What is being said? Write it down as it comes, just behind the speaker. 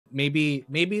maybe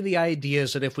the idea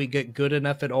is that if we get good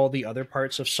enough at all the other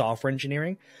parts of software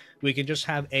engineering, we can just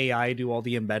have AI do all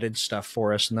the embedded stuff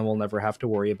for us, and then we'll never have to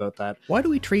worry about that. Why do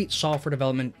we treat software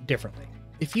development differently?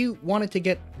 If you wanted to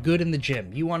get good in the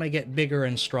gym, you want to get bigger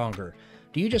and stronger,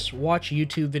 do you just watch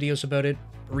YouTube videos about it,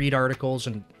 read articles,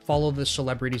 and follow the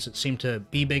celebrities that seem to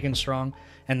be big and strong,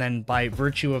 and then by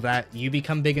virtue of that, you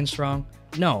become big and strong?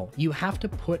 No, you have to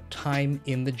put time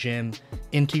in the gym,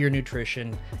 into your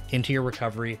nutrition, into your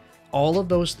recovery. All of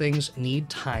those things need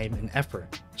time and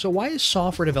effort. So why is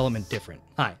software development different?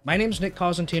 Hi, my name is Nick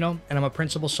Cosentino, and I'm a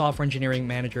principal software engineering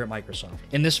manager at Microsoft.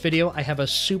 In this video, I have a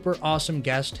super awesome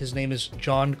guest. His name is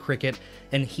John Crickett,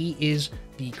 and he is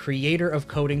the creator of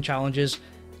Coding Challenges.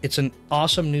 It's an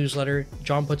awesome newsletter.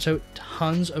 John puts out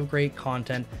tons of great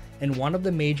content, and one of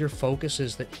the major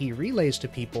focuses that he relays to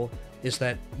people is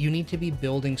that you need to be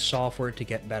building software to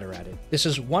get better at it. This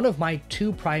is one of my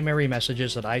two primary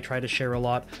messages that I try to share a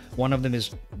lot. One of them is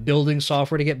building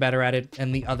software to get better at it,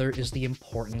 and the other is the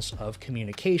importance of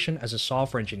communication as a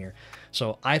software engineer.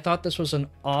 So I thought this was an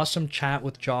awesome chat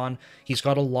with John. He's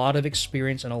got a lot of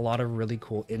experience and a lot of really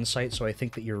cool insight, so I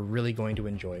think that you're really going to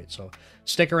enjoy it. So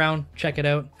stick around, check it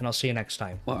out, and I'll see you next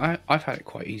time. Well, I've had it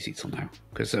quite easy till now,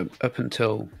 because up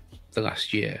until the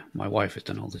last year, my wife has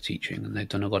done all the teaching, and they've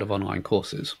done a lot of online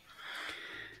courses.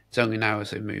 It's only now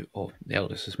as they move, or the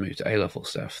eldest has moved to A-level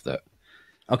stuff, that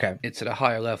it's at a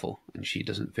higher level, and she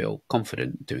doesn't feel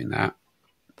confident doing that.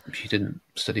 She didn't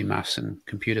study maths and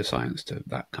computer science to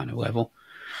that kind of level.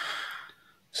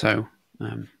 So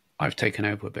I've taken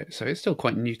over a bit. So it's still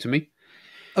quite new to me.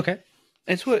 Okay.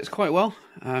 It's worked quite well.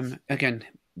 Again,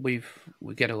 we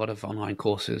get a lot of online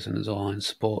courses and there's online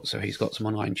support. So he's got some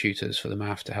online tutors for the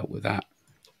math to help with that.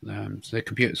 So the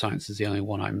computer science is the only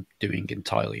one I'm doing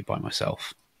entirely by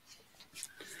myself.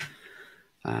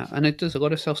 And it does a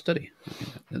lot of self-study.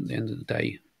 At the end of the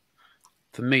day,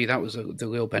 for me, that was the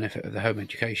real benefit of the home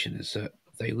education, is that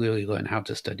they really learn how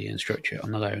to study and structure it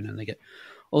on their own. And they get,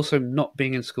 also not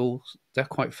being in school, they're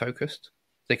quite focused.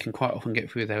 They can quite often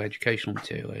get through their educational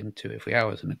material in 2 or 3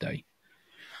 hours in a day,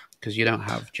 because you don't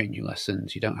have changing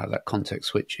lessons, you don't have that context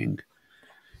switching,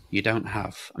 you don't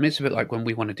have, it's a bit like when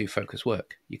we want to do focus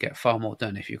work. You get far more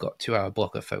done if you've got 2-hour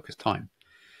block of focus time.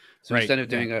 So instead of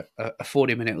doing a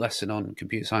 40-minute lesson on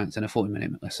computer science and a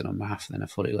 40-minute lesson on math, then a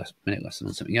 40-minute lesson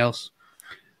on something else,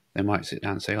 they might sit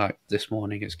down and say, like, this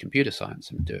morning is computer science,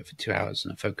 and do it for 2 hours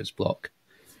in a focus block.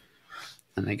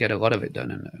 And they get a lot of it done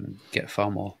and get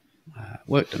far more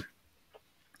work done.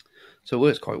 So it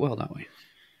works quite well that way.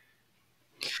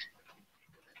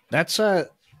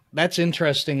 That's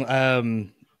interesting.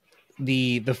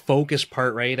 The focus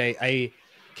part, right? I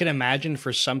can imagine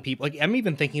for some people, like, I'm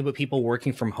even thinking about people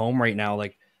working from home right now.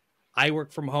 Like, I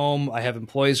work from home. I have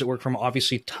employees that work from,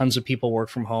 obviously tons of people work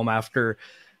from home after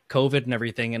COVID and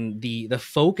everything. And the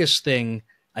focus thing,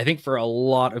 I think for a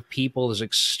lot of people is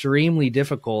extremely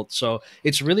difficult. So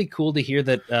it's really cool to hear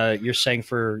that you're saying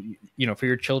for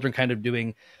your children kind of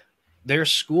doing their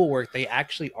schoolwork, they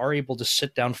actually are able to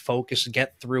sit down, focus,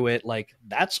 get through it. Like,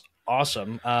 that's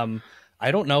awesome.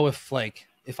 I don't know if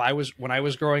when I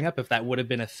was growing up, if that would have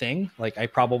been a thing. Like, I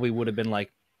probably would have been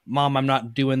like, Mom, I'm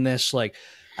not doing this. Like,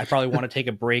 I probably want to take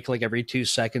a break like every 2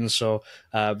 seconds. So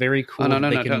very cool. No,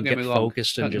 they can get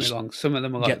focused and just some of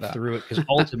them are get like that. through it, because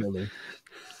ultimately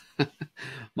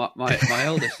my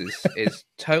eldest is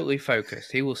totally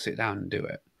focused. He will sit down and do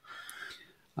it.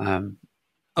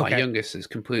 My youngest is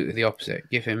completely the opposite.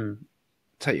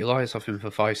 Take your eyes off him for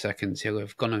 5 seconds, he'll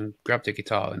have gone and grabbed a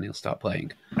guitar and he'll start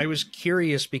playing. I was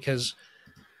curious because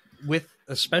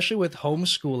especially with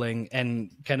homeschooling, and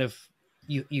kind of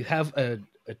you have a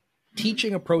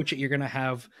teaching approach that you're going to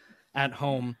have at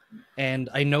home. And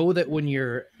I know that when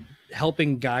you're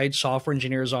helping guide software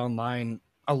engineers online,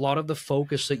 a lot of the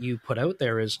focus that you put out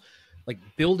there is like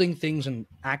building things and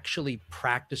actually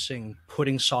practicing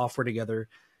putting software together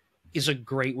is a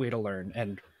great way to learn.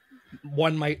 And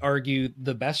one might argue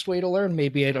the best way to learn.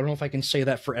 Maybe, I don't know if I can say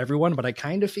that for everyone, but I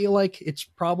kind of feel like it's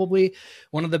probably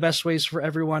one of the best ways for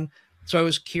everyone. So I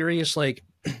was curious, like,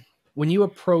 when you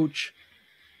approach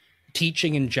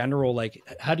teaching in general, like,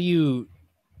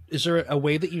 is there a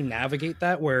way that you navigate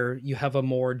that where you have a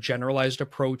more generalized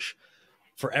approach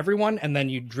for everyone, and then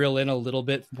you drill in a little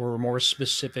bit for more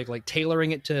specific, like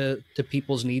tailoring it to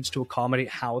people's needs to accommodate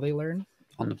how they learn?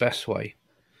 On the best way.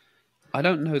 I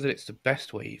don't know that it's the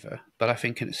best way either, but I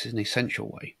think it's an essential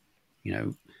way.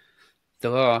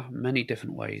 There are many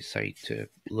different ways, say, to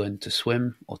learn to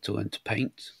swim or to learn to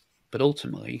paint. But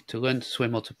ultimately, to learn to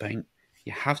swim or to paint,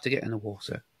 you have to get in the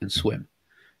water and swim.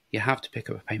 You have to pick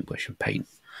up a paintbrush and paint.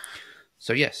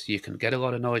 So yes, you can get a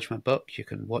lot of knowledge from a book, you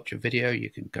can watch a video,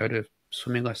 you can go to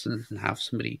swimming lessons and have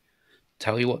somebody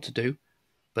tell you what to do,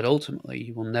 but ultimately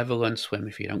you will never learn to swim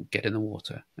if you don't get in the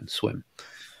water and swim.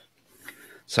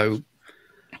 So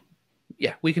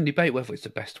yeah, we can debate whether it's the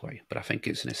best way, but I think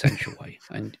it's an essential way.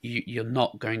 And you're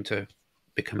not going to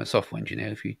become a software engineer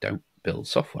if you don't build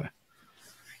software.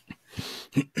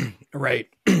 Right.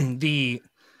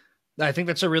 I think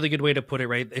that's a really good way to put it,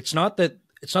 right? It's not that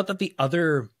the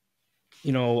other,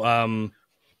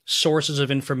 sources of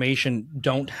information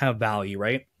don't have value,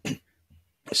 right?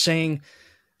 saying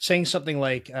something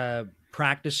like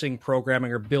practicing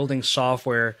programming or building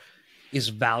software is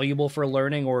valuable for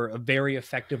learning or a very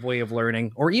effective way of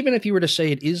learning, or even if you were to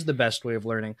say it is the best way of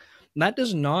learning, that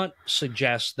does not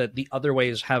suggest that the other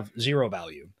ways have zero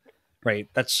value, right?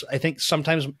 I think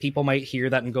sometimes people might hear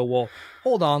that and go, well,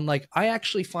 hold on, like I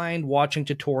actually find watching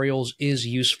tutorials is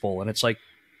useful. And it's like,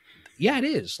 yeah, it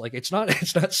is. Like it's not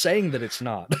saying that it's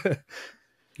not.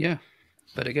 Yeah.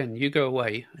 But again, you go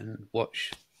away and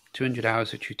watch 200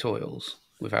 hours of tutorials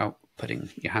without putting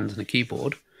your hands on the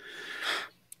keyboard,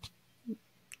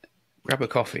 grab a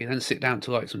coffee, then sit down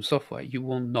to write some software, you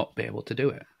will not be able to do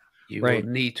it. You will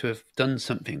need to have done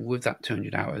something with that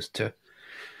 200 hours to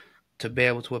be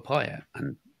able to apply it.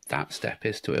 And that step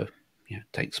is to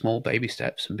take small baby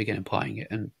steps and begin applying it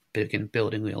and begin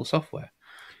building real software.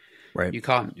 Right. You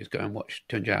can't just go and watch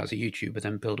 200 hours of YouTube and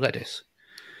then build Redis.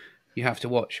 You have to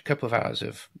watch a couple of hours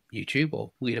of YouTube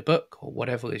or read a book or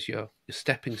whatever is your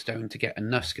stepping stone to get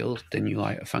enough skills. Then you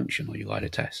write a function or you write a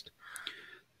test.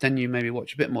 Then you maybe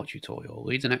watch a bit more tutorial,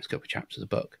 read the next couple of chapters of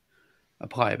the book,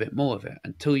 apply a bit more of it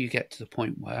until you get to the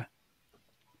point where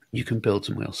you can build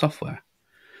some real software.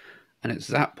 And it's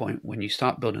that point when you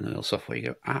start building real software,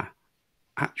 you go,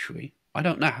 actually, I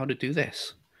don't know how to do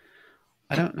this.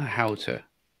 I don't know how to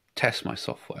test my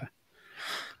software.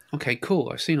 Okay, cool.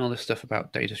 I've seen all this stuff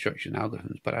about data structures and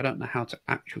algorithms, but I don't know how to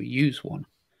actually use one.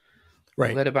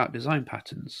 Right. I read about design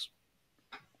patterns.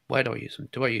 Where do I use them?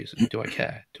 Do I use them? Do I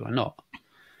care? Do I not?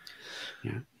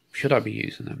 Should I be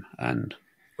using them? And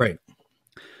right,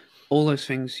 all those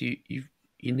things you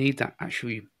need that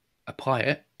actually apply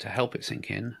it to help it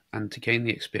sink in and to gain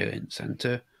the experience and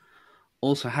to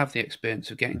also have the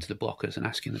experience of getting to the blockers and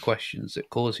asking the questions that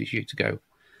causes you to go,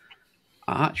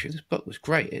 actually, this book was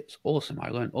great. It's awesome. I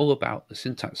learned all about the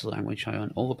syntax of the language. I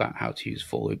learned all about how to use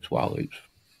for loops, while loops,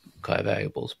 declare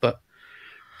variables. But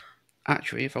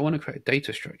actually, if I want to create a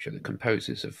data structure that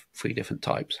composes of 3 different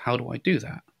types, how do I do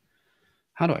that?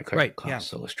 How do I create a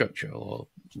class or a structure or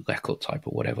record type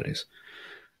or whatever it is?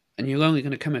 And you're only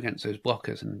going to come against those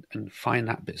blockers and find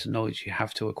that bits of knowledge you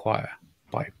have to acquire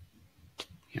by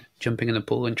jumping in the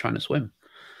pool and trying to swim,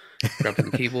 grabbing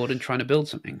the keyboard and trying to build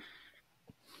something.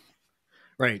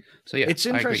 Right. So yeah, it's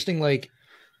interesting. Like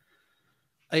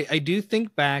I do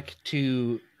think back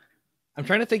to, I'm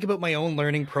trying to think about my own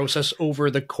learning process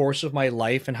over the course of my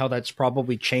life and how that's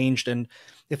probably changed. And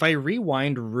if I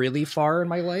rewind really far in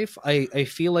my life, I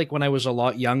feel like when I was a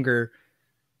lot younger,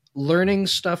 learning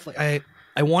stuff, like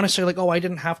I want to say like, oh, I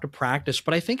didn't have to practice,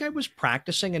 but I think I was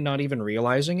practicing and not even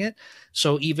realizing it.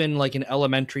 So even like in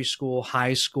elementary school,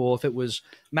 high school, if it was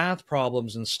math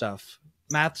problems and stuff,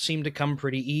 math seemed to come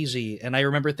pretty easy. And I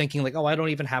remember thinking like, oh, I don't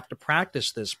even have to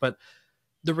practice this. But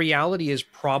the reality is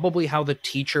probably how the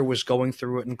teacher was going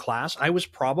through it in class. I was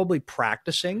probably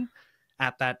practicing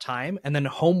at that time. And then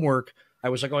homework, I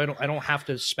was like, oh, I don't have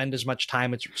to spend as much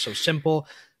time. It's so simple.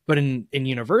 But in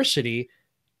university,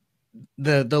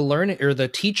 the learning or the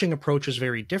teaching approach is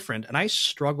very different. And I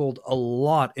struggled a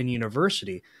lot in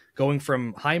university, going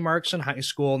from high marks in high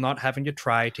school, not having to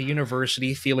try, to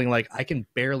university, feeling like I can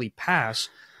barely pass.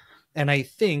 And I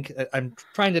think, I'm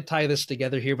trying to tie this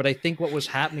together here, but I think what was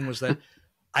happening was that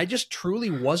I just truly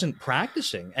wasn't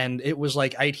practicing. And it was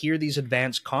like, I'd hear these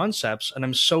advanced concepts and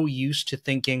I'm so used to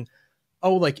thinking,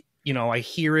 oh, like, I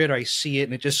hear it, I see it,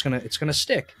 and it's going to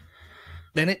stick.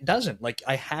 Then it doesn't. Like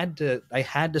I had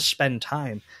to spend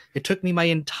time. It took me my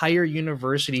entire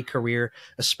university career,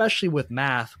 especially with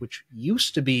math, which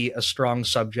used to be a strong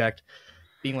subject,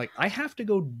 being like, I have to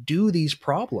go do these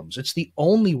problems. It's the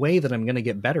only way that I'm going to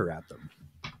get better at them.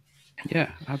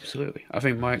 Yeah, absolutely. I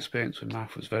think my experience with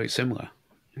math was very similar.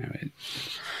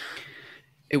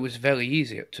 It was very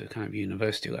easy up to kind of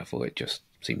university level. It just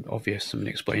seemed obvious. Somebody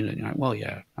explained it, and you're like, well,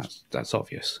 yeah, that's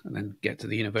obvious. And then get to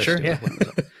the university level. And it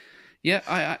was like, yeah,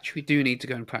 I actually do need to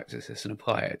go and practice this and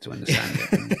apply it to understand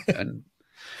it and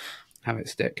have it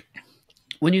stick.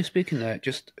 When you're speaking there, it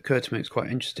just occurred to me it's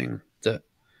quite interesting that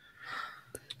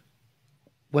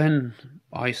when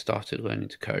I started learning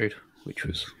to code, which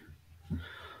was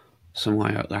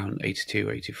somewhere around 82,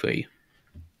 83,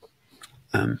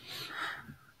 I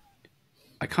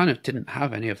kind of didn't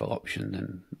have any other option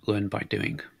than learn by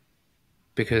doing,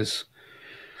 because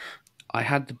I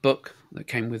had the book that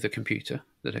came with the computer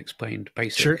that explained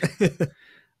basic Sure.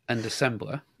 and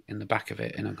assembler in the back of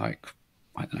it, in like,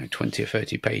 I don't know, 20 or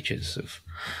 30 pages of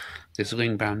this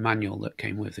ring-bound manual that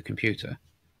came with the computer,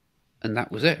 and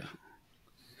that was it.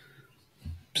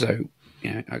 So,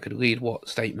 I could read what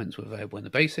statements were available in the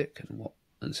basic and what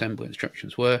assembly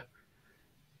instructions were,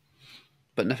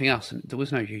 but nothing else. And there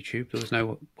was no YouTube. There was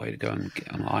no way to go and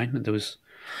get online. And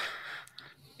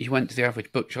you went to the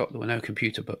average bookshop. There were no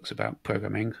computer books about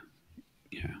programming.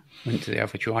 Went to the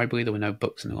average library. There were no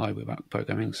books in the library about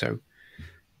programming. So,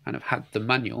 kind of had the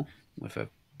manual with a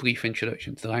brief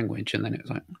introduction to the language, and then it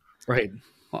was like, Right.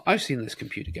 well, I've seen this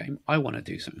computer game. I want to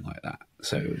do something like that.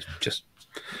 So it was just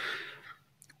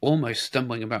almost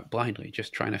stumbling about blindly,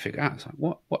 just trying to figure out, it's like,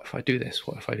 what if I do this?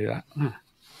 What if I do that? I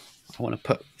want to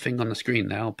put a thing on the screen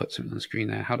there. I'll put something on the screen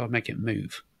there. How do I make it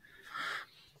move?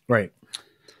 Right.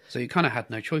 So you kind of had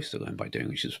no choice to learn by doing,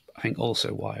 which is, I think,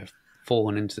 also why I've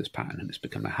fallen into this pattern, and it's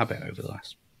become a habit over the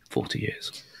last 40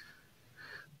 years.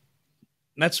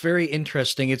 That's very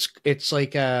interesting. It's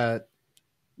like I'm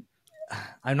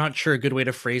not sure a good way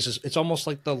to phrase this. It's almost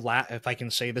like if I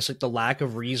can say this, like the lack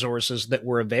of resources that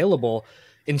were available,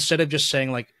 instead of just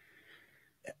saying like,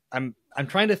 I'm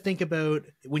trying to think about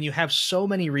when you have so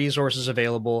many resources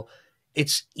available,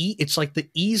 it's like the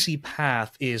easy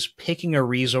path is picking a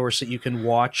resource that you can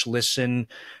watch, listen,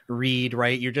 read,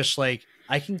 right? You're just like,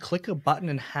 I can click a button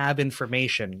and have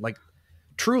information. Like,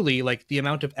 truly, like, the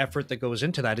amount of effort that goes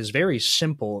into that is very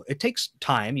simple. It takes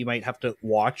time. You might have to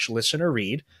watch, listen, or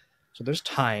read. So there's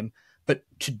time. But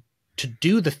to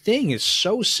do the thing is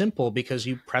so simple, because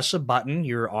you press a button,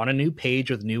 you're on a new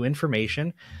page with new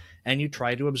information, and you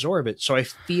try to absorb it. So I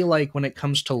feel like when it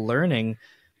comes to learning,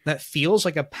 that feels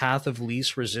like a path of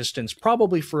least resistance,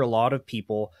 probably for a lot of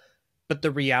people. But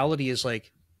the reality is,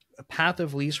 like, a path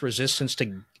of least resistance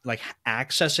to like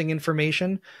accessing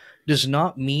information does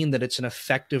not mean that it's an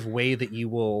effective way that you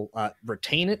will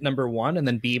retain it, number one, and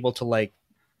then be able to like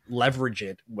leverage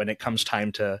it when it comes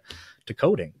time to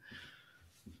coding.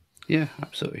 Yeah,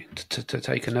 absolutely. To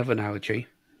take another analogy,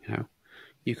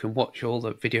 you can watch all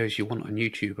the videos you want on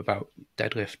YouTube about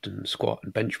deadlift and squat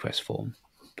and bench press form,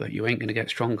 but you ain't going to get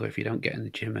stronger if you don't get in the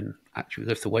gym and actually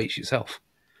lift the weights yourself.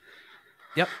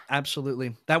 Yep,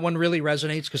 absolutely. That one really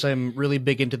resonates, because I'm really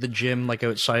big into the gym, like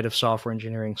outside of software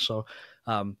engineering. So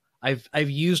I've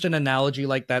used an analogy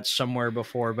like that somewhere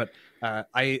before, but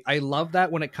I love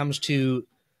that when it comes to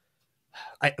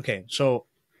so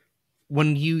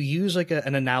when you use like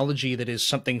an analogy that is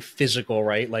something physical,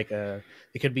 right? Like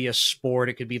it could be a sport,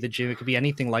 it could be the gym, it could be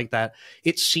anything like that.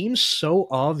 It seems so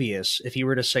obvious if you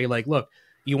were to say like, look,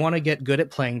 you want to get good at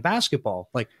playing basketball.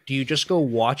 Like, do you just go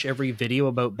watch every video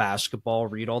about basketball,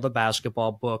 read all the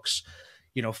basketball books,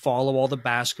 follow all the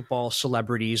basketball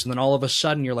celebrities, and then all of a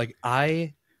sudden you're like,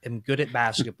 I am good at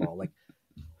basketball? Like,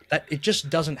 that, it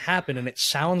just doesn't happen, and it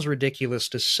sounds ridiculous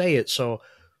to say it. So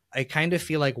I kind of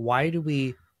feel like, why do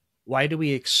we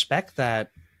expect that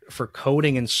for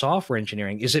coding and software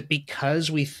engineering? Is it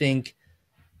because we think,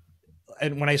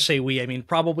 and when I say we, I mean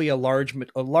probably a large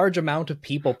amount of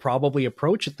people probably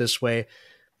approach it this way.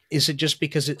 Is it just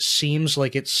because it seems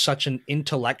like it's such an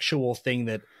intellectual thing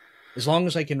that as long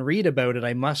as I can read about it,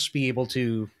 I must be able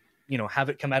to, have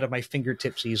it come out of my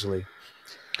fingertips easily?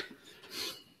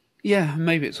 Yeah,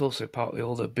 maybe it's also partly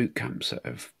all the boot camps that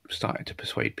have started to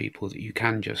persuade people that you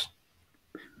can just,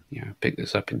 pick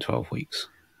this up in 12 weeks.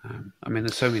 I mean,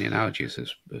 there's so many analogies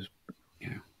as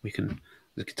we can.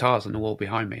 The guitar's on the wall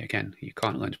behind me. Again, you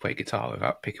can't learn to play guitar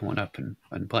without picking one up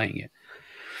and playing it.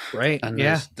 Right. And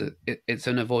yeah, it's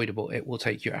unavoidable. It will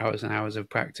take you hours and hours of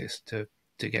practice to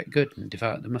get good and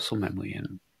develop the muscle memory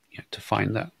and to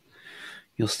find that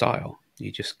your style.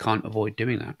 You just can't avoid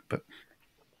doing that. But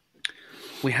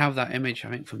we have that image,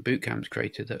 I think, from boot camps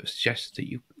created that suggests that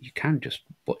you can just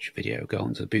watch a video, go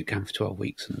onto the boot camp for 12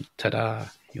 weeks, and ta-da,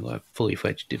 you're a fully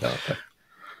fledged developer.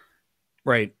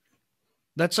 Right.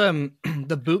 That's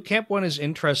the boot camp one is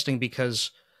interesting,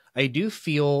 because I do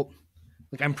feel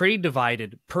like I'm pretty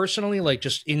divided personally. Like,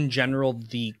 just in general,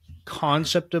 the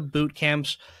concept of boot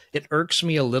camps, it irks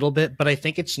me a little bit, but I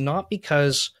think it's not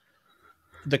because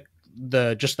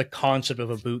just the concept of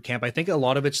a boot camp. I think a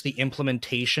lot of it's the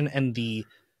implementation and the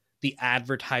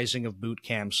advertising of boot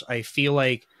camps. I feel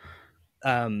like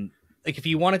if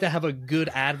you wanted to have a good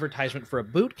advertisement for a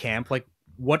boot camp, like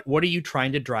what are you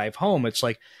trying to drive home? It's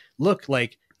like, look,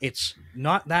 like, it's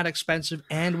not that expensive,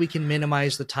 and we can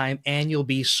minimize the time, and you'll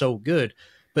be so good.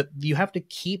 but you have to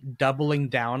keep doubling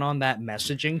down on that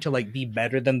messaging to like be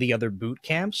better than the other boot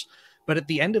camps. But at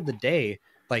the end of the day,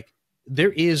 like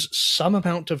there is some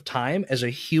amount of time as a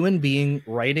human being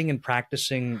writing and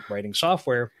practicing writing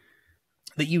software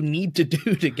that you need to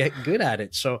do to get good at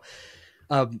it. So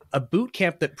a boot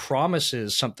camp that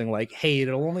promises something like, hey,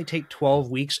 it'll only take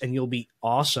 12 weeks and you'll be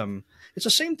awesome. It's the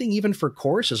same thing even for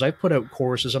courses. I put out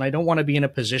courses and I don't want to be in a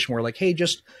position where like, hey,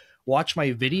 just watch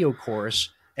my video course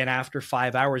and after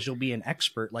 5 hours you'll be an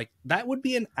expert. Like that would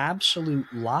be an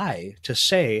absolute lie to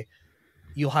say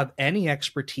you'll have any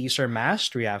expertise or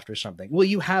mastery after something. Will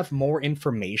you have more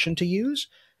information to use?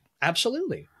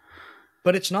 Absolutely.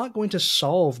 But it's not going to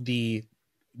solve the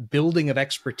building of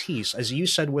expertise. As you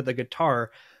said with a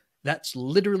guitar, that's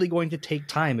literally going to take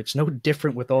time. It's no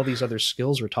different with all these other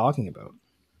skills we're talking about.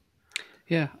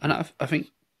 Yeah, and I think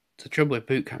the trouble with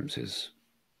boot camps is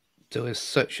there is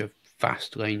such a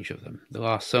vast range of them. There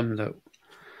are some that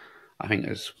I think,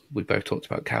 as we both talked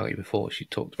about Callie before, she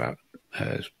talked about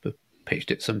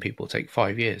pitched it. Some people take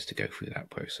 5 years to go through that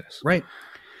process. Right.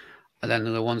 And then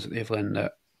there are the ones at the other end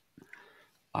that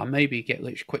are maybe get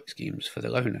rich quick schemes for the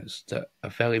loaners that are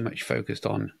very much focused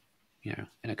on, you know,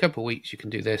 in a couple of weeks you can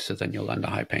do this, so then you'll land a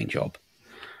high paying job.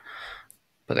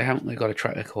 But they haven't really got a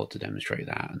track record to demonstrate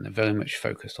that, and they're very much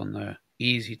focused on the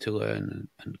easy to learn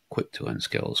and quick to learn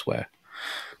skills, where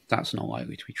that's not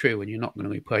likely to be true, and you're not going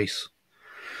to replace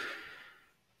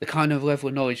the kind of level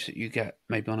of knowledge that you get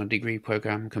maybe on a degree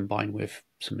program combined with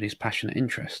somebody's passionate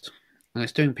interest. And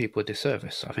it's doing people a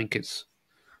disservice.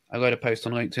 I read a post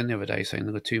on LinkedIn the other day saying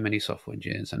there are too many software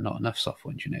engineers and not enough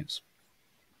software engineers.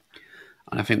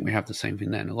 And I think we have the same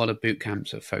thing then. A lot of boot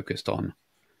camps are focused on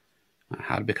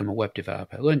how to become a web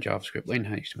developer, learn JavaScript, learn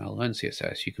HTML, learn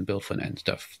CSS. You can build front-end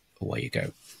stuff. Away you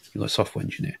go. You're a software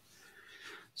engineer.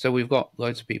 So we've got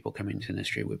loads of people coming into the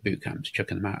industry with boot camps,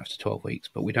 chucking them out after 12 weeks,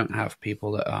 but we don't have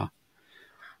people that are,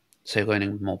 say,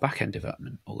 learning more back-end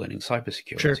development or learning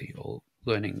cybersecurity or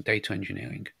learning data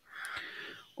engineering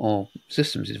or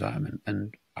systems development.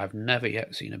 And I've never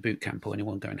yet seen a boot camp or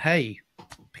anyone going, hey,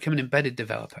 become an embedded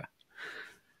developer.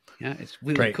 Yeah, it's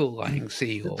really cool writing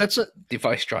C or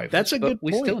device drivers. That's a good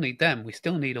point. We still need them. We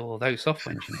still need all of those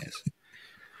software engineers.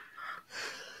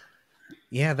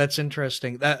 Yeah, that's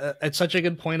interesting. It's such a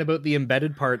good point about the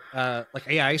embedded part.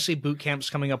 I see boot camps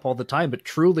coming up all the time, but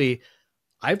truly,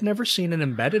 I've never seen an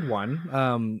embedded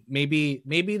one. Maybe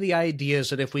the idea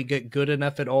is that if we get good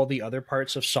enough at all the other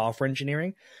parts of software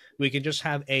engineering, we can just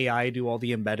have AI do all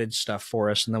the embedded stuff for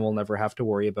us, and then we'll never have to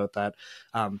worry about that.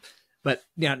 But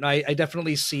yeah, I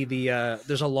definitely see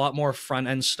there's a lot more front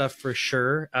end stuff for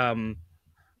sure. I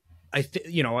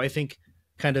think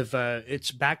kind of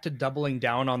it's back to doubling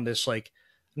down on this. Like,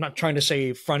 I'm not trying to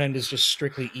say front end is just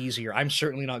strictly easier. I'm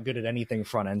certainly not good at anything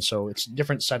front end, so it's a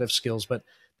different set of skills. But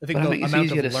I think the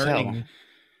amount of learning.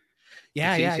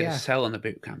 Yeah, it's easier to sell on the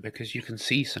bootcamp because you can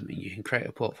see something, you can create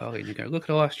a portfolio, and you go, look at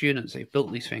all our students, they've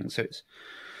built these things. So it's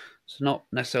not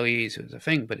necessarily easy as a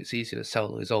thing, but it's easier to sell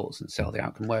the results and sell the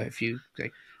outcome. Where if you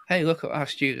say, hey, look at our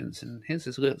students, and here's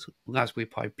this little Raspberry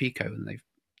Pi Pico, and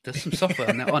there's some software,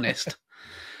 and they're honest.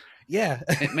 Yeah,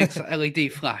 it makes the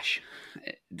LED flash.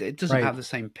 It doesn't have the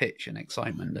same pitch and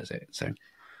excitement, does it? So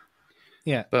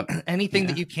yeah, but anything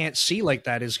that you can't see like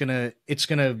that is gonna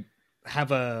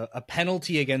have a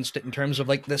penalty against it in terms of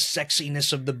like the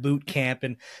sexiness of the boot camp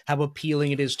and how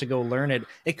appealing it is to go learn it.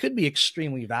 It could be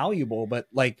extremely valuable, but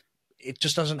like it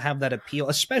just doesn't have that appeal,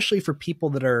 especially for people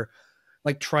that are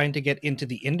like trying to get into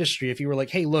the industry. If you were like,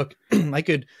 hey, look, I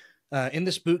could in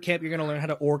this boot camp, you're going to learn how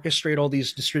to orchestrate all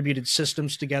these distributed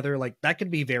systems together. Like that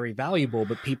could be very valuable,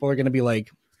 but people are going to be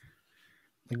like,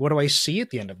 what do I see at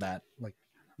the end of that? Like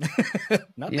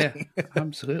nothing. Yeah,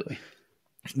 absolutely.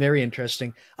 Very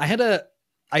interesting.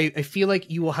 I feel like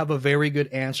you will have a very good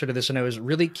answer to this. And I was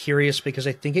really curious because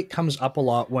I think it comes up a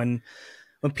lot when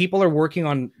people are working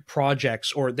on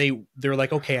projects or they're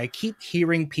like, okay, I keep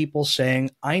hearing people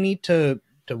saying I need to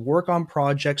work on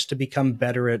projects to become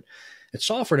better at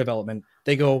software development.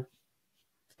 They go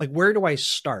like, where do I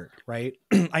start? Right.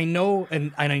 I know.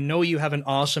 And I know you have an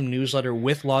awesome newsletter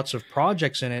with lots of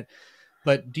projects in it,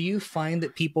 but do you find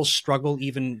that people struggle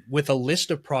even with a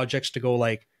list of projects to go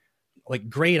like,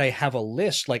 great, I have a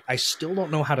list. Like, I still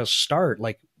don't know how to start.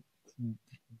 Like,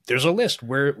 there's a list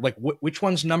where like, which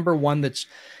one's number one that's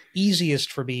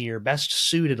easiest for me or best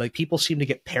suited? Like, people seem to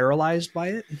get paralyzed by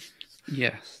it.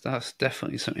 Yes, that's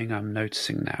definitely something I'm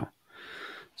noticing now.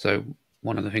 So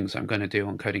one of the things I'm going to do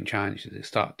on Coding Challenge is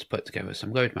start to put together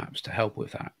some roadmaps to help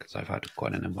with that, because I've had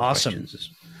quite a number of questions as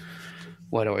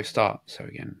where do I start? So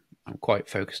again, I'm quite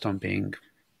focused on being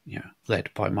led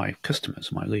by my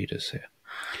customers, my leaders here.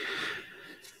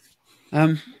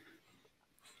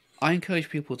 I encourage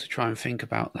people to try and think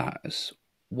about that as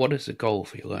what is the goal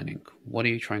for your learning? What are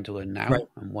you trying to learn now? Right.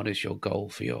 And what is your goal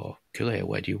for your career?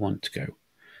 Where do you want to go?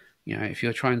 If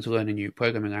you're trying to learn a new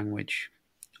programming language,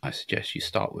 I suggest you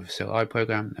start with a CLI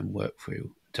program and work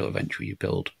through until eventually you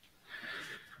build.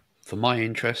 For my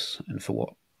interests and for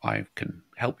what I can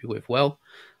help you with well,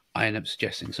 I end up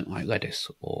suggesting something like Redis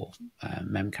or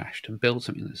Memcached and build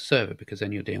something that's a server, because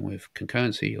then you're dealing with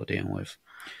concurrency, you're dealing with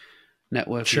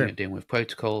networking, Sure. you're dealing with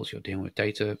protocols, you're dealing with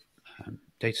data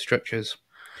structures.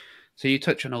 So you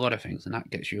touch on a lot of things, and that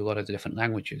gets you a lot of the different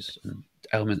languages and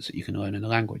elements that you can learn in a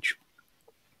language.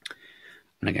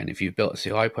 And again, if you've built a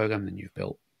CLI program, then you've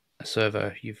built a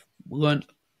server, you've learned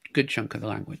a good chunk of the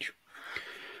language.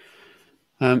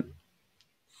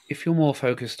 If you're more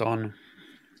focused on,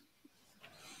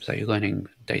 say, you're learning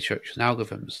data structures and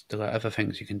algorithms, there are other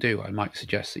things you can do. I might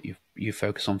suggest that you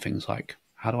focus on things like,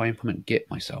 how do I implement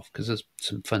Git myself? Because there's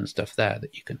some fun stuff there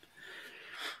that you can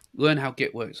learn how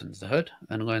Git works under the hood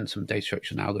and learn some data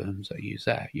structure and algorithms that are used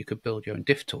there. You could build your own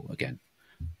diff tool again.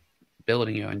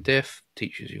 Building your own diff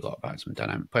teaches you a lot about some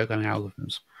dynamic programming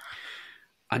algorithms.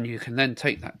 And you can then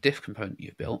take that diff component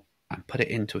you've built and put it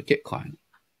into a Git client,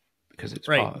 because it's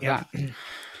part of that.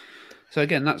 So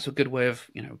again, that's a good way of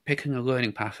picking a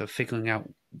learning path, of figuring out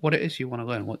what it is you want to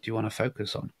learn. What do you want to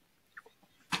focus on?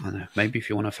 I don't know, maybe if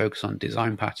you want to focus on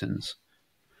design patterns,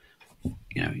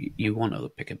 you want to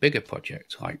pick a bigger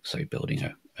project, like, say, building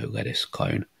a Redis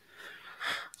clone.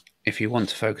 If you want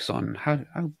to focus on how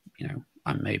I'm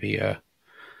maybe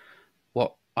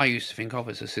what I used to think of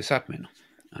as a sysadmin,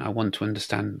 and I want to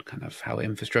understand kind of how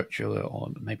infrastructure, or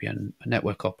maybe a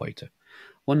network operator,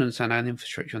 want to understand how the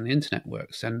infrastructure on the internet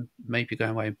works, then maybe go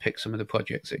away and pick some of the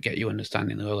projects that get you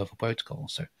understanding the low-level protocol.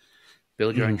 So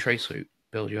build your own trace route,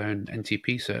 build your own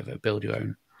NTP server, build your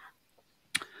own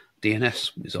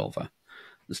DNS resolver,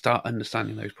 and start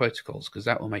understanding those protocols, because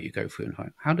that will make you go through and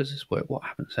find, how does this work? What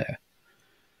happens there?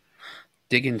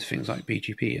 Dig into things like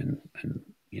BGP and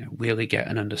really get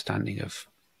an understanding of.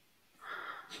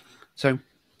 So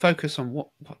focus on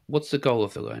what's the goal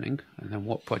of the learning, and then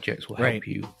what projects will help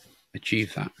you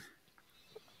achieve that.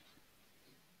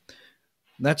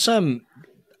 That's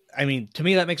I mean, to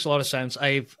me that makes a lot of sense.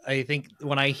 I think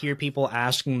when I hear people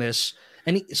asking this,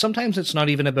 and sometimes it's not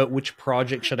even about which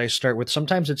project should I start with.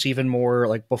 Sometimes it's even more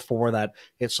like before that.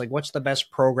 It's like, what's the best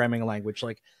programming language?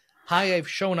 Like, hi, I've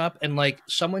shown up, and like,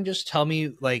 someone just tell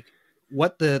me like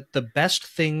what the best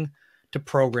thing to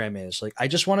program is. Like, I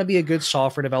just want to be a good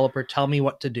software developer. Tell me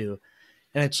what to do.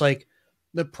 And it's like,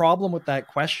 the problem with that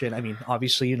question, I mean,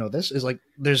 obviously, this is like,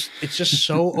 it's just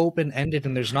so open-ended,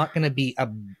 and there's not going to be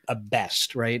a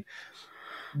best, right?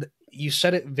 You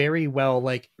said it very well.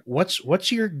 Like,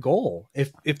 what's your goal?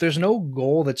 If there's no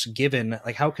goal that's given,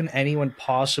 like, how can anyone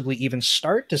possibly even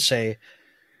start to say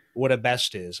what a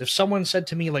best is? If someone said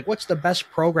to me, like, what's the best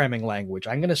programming language?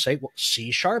 I'm going to say, well, C#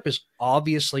 is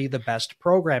obviously the best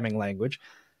programming language.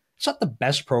 It's not the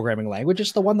best programming language.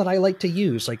 It's the one that I like to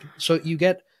use. Like, so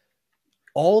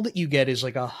all that you get is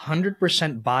like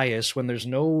 100% bias when there's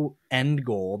no end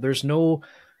goal. There's no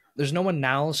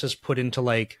analysis put into,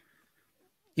 like,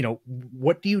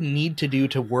 what do you need to do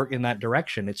to work in that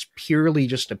direction? It's purely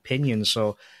just opinion.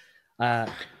 So I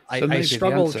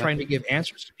struggle trying to give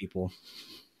answers to people.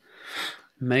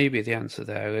 Maybe the answer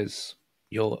there is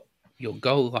your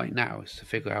goal right now is to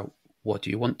figure out, what do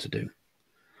you want to do?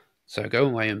 So go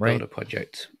away and build a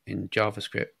project in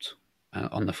JavaScript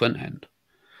on the front end.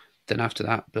 Then after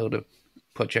that, build a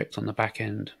project on the back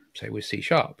end, say with C#.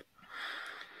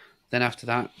 Then after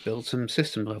that, build some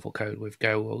system level code with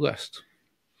Go or Rust.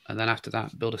 And then after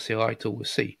that, build a CLI tool with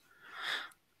C.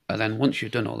 And then once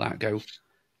you've done all that, go,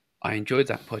 I enjoyed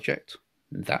that project,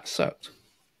 that sucked.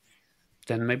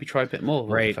 Then maybe try a bit more of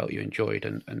what you felt you enjoyed,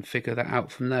 and figure that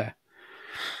out from there.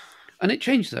 And it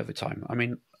changes over time. I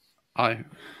mean, I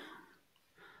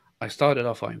started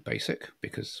off on BASIC,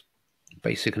 because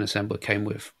BASIC and Assembler came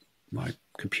with my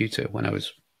computer when I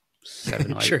was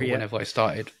 7 or 8, whenever I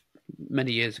started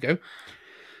many years ago.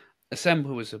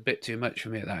 Assembler was a bit too much for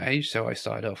me at that age, so I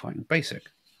started off writing BASIC.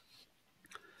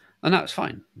 And that's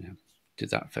fine. Did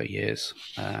that for years.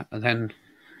 And then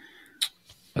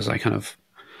as I kind of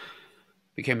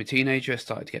became a teenager, I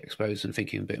started to get exposed and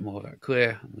thinking a bit more about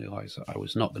career, and realised that I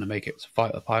was not going to make it as a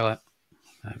fighter pilot,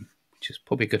 which is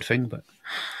probably a good thing, but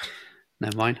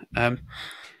never mind.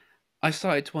 I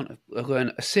started to want to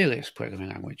learn a serious programming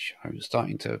language. I was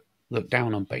starting to look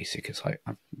down on BASIC. It's like,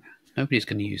 nobody's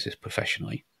going to use this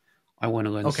professionally. I want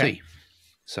to learn C.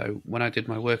 So when I did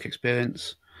my work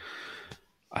experience,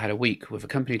 I had a week with a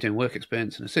company doing work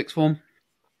experience in a sixth form.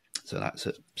 So that's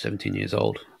at 17 years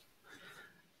old.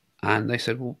 And they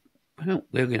said, well, I don't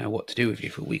really know what to do with you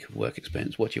for a week of work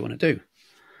experience. What do you want to do?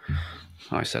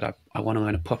 I said, I want to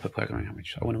learn a proper programming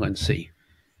language. I want to learn C.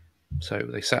 So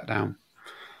they sat down.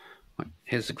 Like,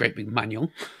 here's a great big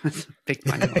manual, big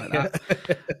manual like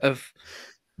that, of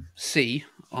C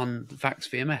on VAX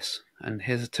VMS. And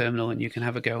here's a terminal, and you can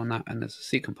have a go on that. And there's a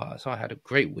C compiler. So I had a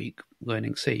great week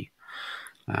learning C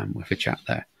with a chat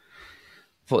there.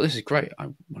 I thought, this is great. I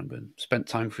spent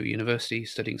time through university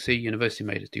studying C. University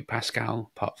made us do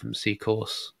Pascal, apart from C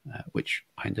course, which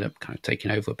I ended up kind of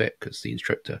taking over a bit because the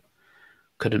instructor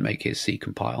couldn't make his C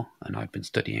compile, and I've been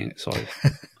studying it, so I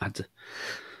had to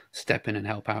step in and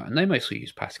help out. And they mostly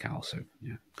use Pascal, so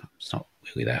it's not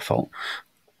really their fault.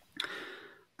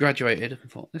 Graduated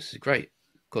and thought, this is great.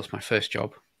 Of course, my first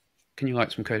job. Can you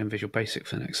write some code in Visual Basic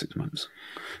for the next 6 months?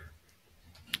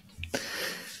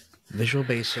 Visual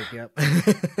Basic, yep.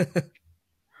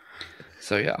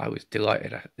 So yeah, I was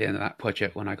delighted at the end of that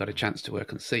project when I got a chance to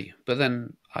work on C. But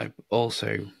then I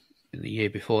also, in the year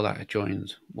before that, I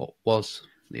joined what was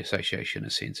the Association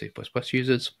of C and C++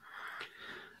 users,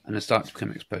 and I started to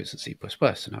become exposed to C++.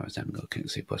 And I was then looking at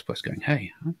C++, going,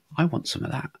 "Hey, I want some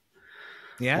of that.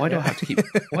 Yeah. Why do I have to keep?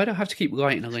 Why do I have to keep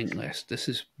writing a linked list? This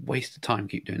is waste of time.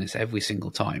 Keep doing this every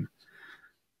single time."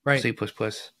 Right. C++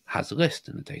 has a list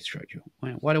in the data structure.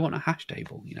 Why do I want a hash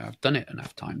table? I've done it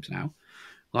enough times now.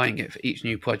 Writing it for each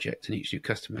new project and each new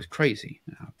customer is crazy.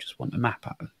 I just want a map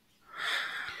out of it.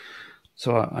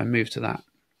 So I moved to that.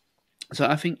 So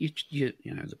I think you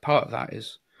know the part of that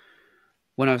is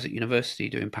when I was at university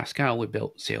doing Pascal, we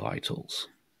built CLI tools.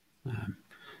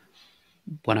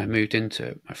 When I moved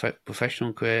into my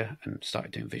professional career and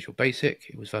started doing Visual Basic,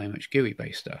 it was very much GUI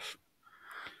based stuff.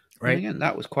 Right. And again,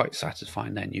 that was quite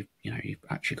satisfying. Then you've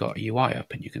actually got a UI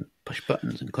up and you can push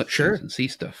buttons and click things and see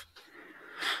stuff.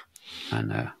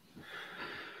 And the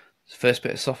first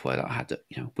bit of software that I had that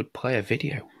would play a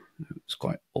video. It was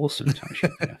quite awesome to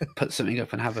actually put something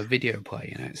up and have a video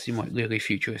play. It seemed like really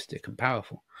futuristic and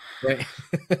powerful. Right.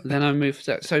 Then I moved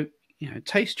to that. So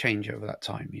tastes change over that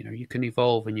time. You can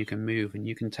evolve and you can move and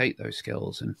you can take those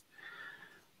skills. And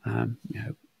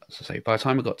as I say, by the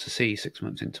time I got to C 6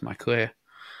 months into my career,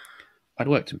 I'd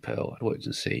worked in Perl, I'd worked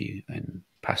in C, in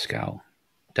Pascal,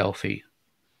 Delphi,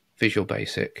 Visual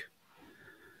Basic,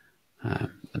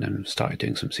 and then started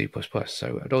doing some C++.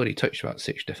 So I'd already touched about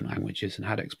 6 different languages and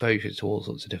had exposure to all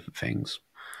sorts of different things.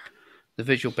 The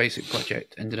Visual Basic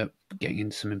project ended up getting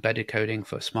into some embedded coding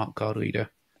for a smart card reader.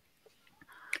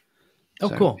 Oh,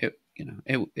 so cool.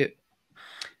 It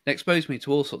exposed me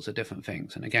to all sorts of different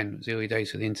things. And again, it was the early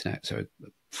days of the internet. So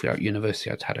throughout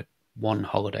university, I'd had one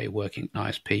holiday working at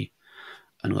an ISP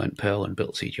and learned Perl and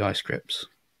built CGI scripts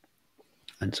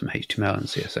and some HTML and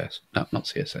CSS. No, not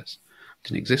CSS.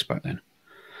 Didn't exist back then.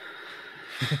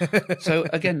 So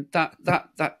again,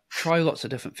 that try lots of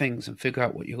different things and figure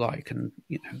out what you like. And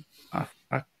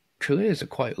our careers are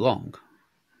quite long.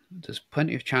 There's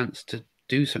plenty of chance to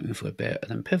do something for a bit and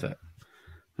then pivot.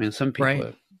 I mean, some people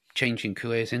are changing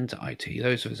careers into IT.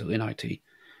 Those of us in IT,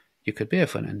 you could be a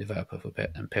front end developer for a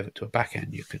bit and pivot to a back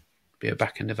end. You could be a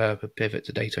back end developer, pivot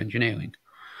to data engineering.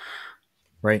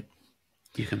 Right.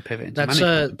 You can pivot into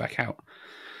management and back out.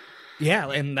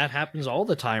 Yeah, and that happens all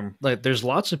the time. Like, there's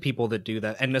lots of people that do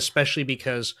that, and especially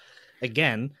because,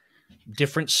 again,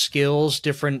 different skills,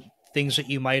 different things that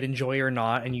you might enjoy or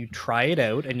not, and you try it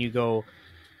out, and you go,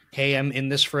 "Hey, I'm in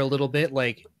this for a little bit.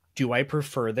 Like, do I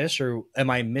prefer this, or am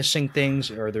I missing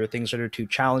things, or are there things that are too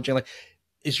challenging?" Like,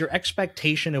 is your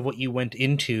expectation of what you went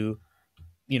into,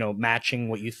 matching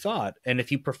what you thought? And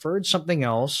if you preferred something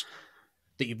else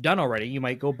that you've done already, you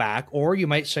might go back, or you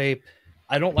might say,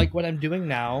 "I don't like what I'm doing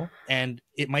now, and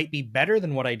it might be better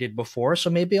than what I did before, so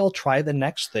maybe I'll try the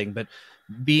next thing." But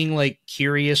being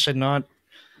curious and not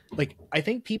I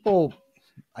think people,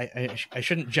 I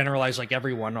shouldn't generalize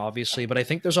everyone, obviously, but I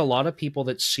think there's a lot of people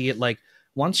that see it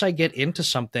once I get into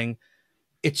something,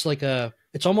 it's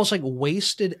it's almost like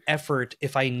wasted effort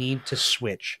if I need to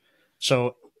switch.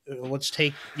 So let's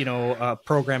take, a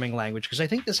programming language, because I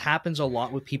think this happens a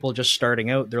lot with people just starting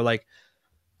out. They're like,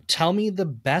 "Tell me the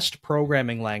best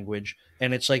programming language."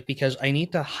 And it's because I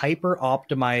need to hyper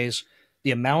optimize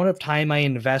the amount of time I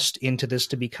invest into this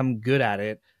to become good at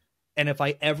it. And if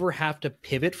I ever have to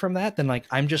pivot from that, then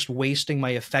I'm just wasting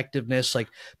my effectiveness.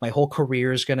 My whole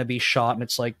career is going to be shot. And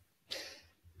it's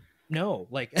no,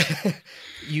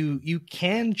 you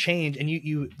can change. And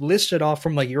you listed off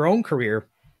from your own career,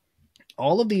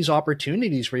 all of these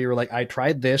opportunities where you were "I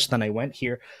tried this, then I went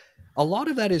here." A lot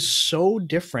of that is so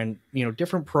different,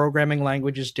 different programming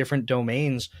languages, different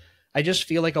domains. I just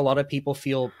feel a lot of people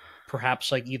feel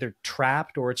perhaps either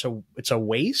trapped or it's a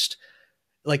waste.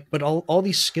 like, but all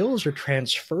these skills are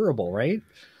transferable, right?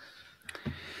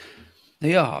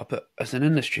 They are, but as an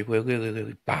industry, we're really,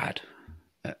 really bad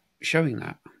at showing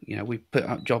that. You know, we put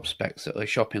out job specs that are a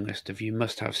shopping list of you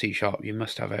must have C Sharp, you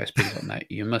must have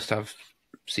ASP.NET, you must have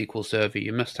SQL Server,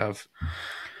 you must have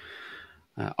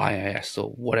IIS or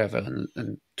whatever,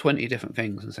 and 20 different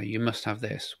things, and say you must have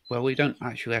this. Well, we don't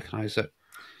actually recognize that,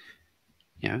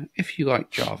 you know, if you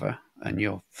like Java and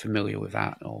you're familiar with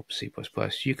that or C++,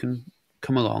 you can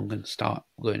come along and start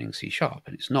learning C Sharp,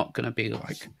 and it's not going to be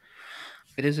like,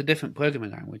 it is a different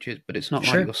programming language, but it's not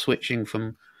Sure. like you're switching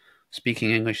from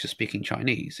speaking English to speaking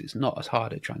Chinese. It's not as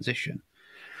hard a transition.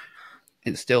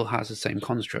 It still has the same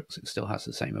constructs. It still has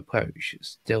the same approach.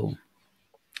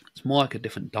 It's more like a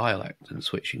different dialect than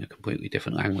switching a completely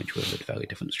different language with a very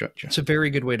different structure. It's a very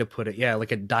good way to put it. Yeah,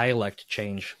 like a dialect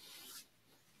change.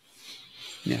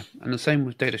 Yeah, and the same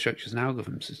with data structures and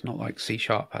algorithms. It's not like C#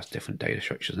 has different data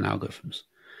structures and algorithms.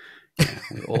 Yeah,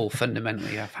 we all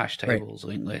fundamentally have hash tables,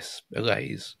 linked lists,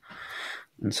 arrays,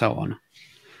 and so on.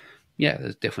 Yeah,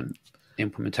 there's different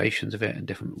implementations of it and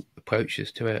different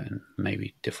approaches to it, and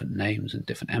maybe different names and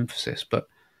different emphasis, but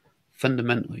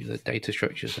fundamentally the data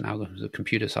structures and algorithms of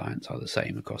computer science are the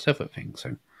same across everything.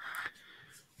 So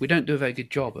we don't do a very good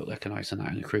job at recognizing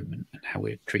that in recruitment and how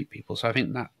we treat people. So I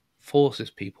think that forces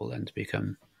people then to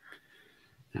become,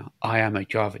 you know, I am a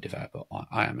Java developer, or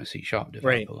I am a C#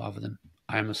 developer, rather than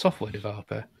I am a software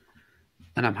developer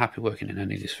and I'm happy working in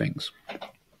any of these things.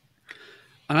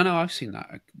 And I know I've seen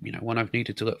that, you know, when I've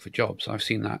needed to look for jobs, I've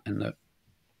seen that in that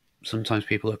sometimes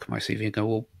people look at my CV and go,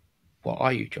 well, what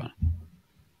are you, John?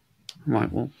 I'm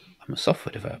like, well, I'm a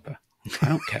software developer. I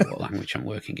don't care what language I'm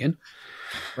working in.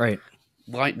 Right.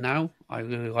 Right now, I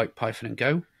really like Python and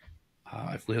Go.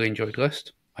 I've really enjoyed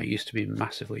List. I used to be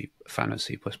massively a fan of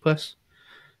C++.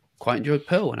 Quite enjoyed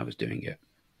Perl when I was doing it.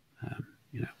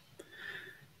 You know,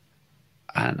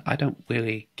 and I don't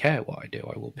really care what I do.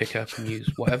 I will pick up and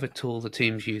use whatever tool the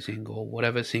team's using or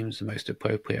whatever seems the most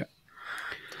appropriate.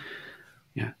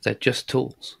 Yeah, they're just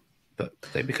tools, but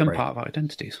they become part of our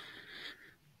identities.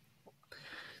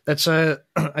 That's I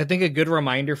think a good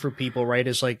reminder for people, right,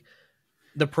 is like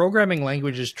the programming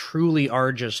languages truly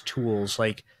are just tools.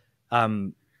 Like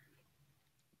I'm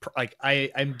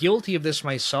guilty of this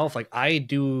myself. Like I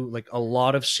do like a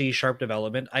lot of C#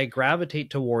 development. I gravitate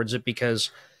towards it because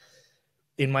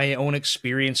in my own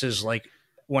experiences, like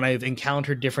when I've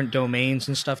encountered different domains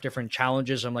and stuff, different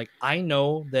challenges, I'm like, I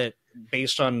know that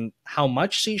based on how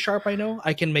much C# I know,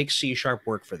 I can make C#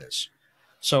 work for this.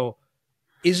 So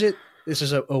this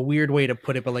is a weird way to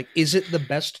put it, but like, is it the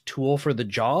best tool for the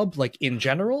job? Like in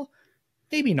general,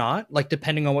 maybe not. Like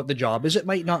depending on what the job is, it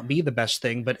might not be the best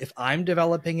thing. But if I'm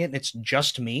developing it and it's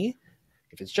just me,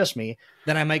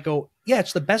 then I might go, yeah,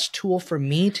 it's the best tool for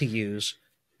me to use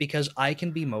because I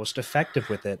can be most effective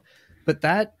with it. But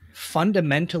that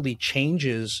fundamentally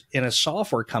changes in a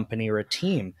software company or a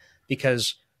team,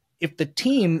 because if the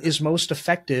team is most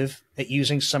effective at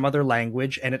using some other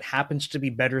language and it happens to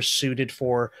be better suited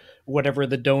for whatever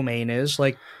the domain is,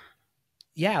 like,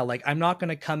 yeah, like I'm not going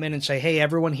to come in and say, hey,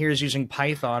 everyone here is using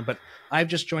Python, but I've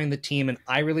just joined the team and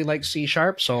I really like C#,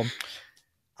 so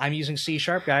I'm using C#,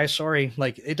 guys. Sorry.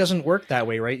 Like it doesn't work that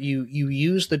way, right? You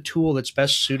use the tool that's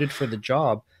best suited for the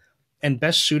job, and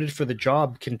best suited for the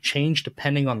job can change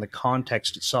depending on the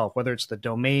context itself, whether it's the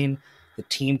domain, the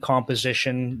team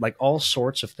composition, like all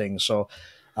sorts of things. So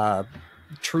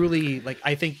truly, like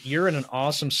I think you're in an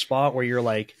awesome spot where you're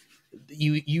like,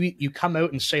 you come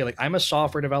out and say like, I'm a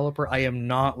software developer. I am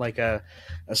not like a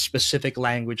specific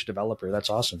language developer. That's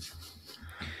awesome.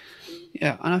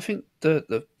 Yeah, and I think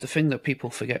the thing that people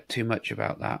forget too much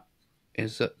about that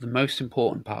is that the most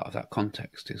important part of that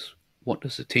context is, what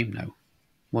does the team know?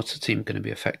 What's the team going to be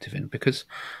effective in? Because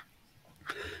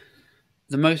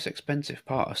the most expensive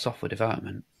part of software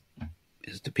development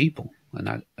is the people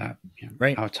and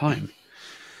our time.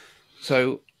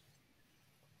 So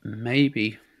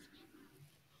maybe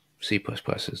C++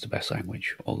 is the best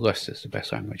language, or Rust is the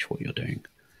best language for what you're doing.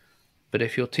 But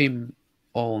if your team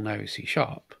all know C#,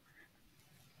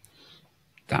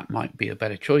 that might be a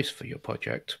better choice for your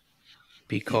project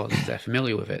because they're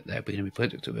familiar with it, they're going to be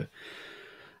predictive with it.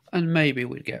 And maybe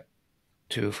we'd get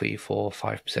 2, 3, 4,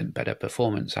 5% better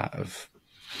performance out of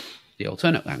the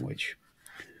alternate language.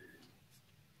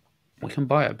 We can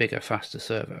buy a bigger, faster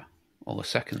server, or a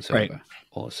second server,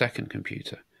 or a second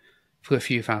computer for a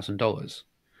few $1,000s.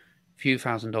 Few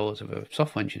 $1,000s of a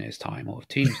software engineer's time or a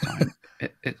team's time.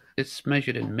 It's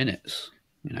measured in minutes,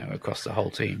 you know, across the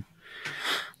whole team.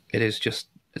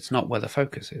 It's not where the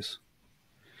focus is.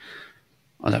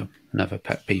 Although another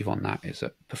pet peeve on that is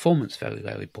that performance very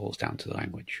rarely boils down to the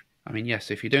language. I mean, yes,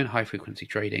 if you're doing high frequency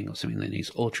trading or something that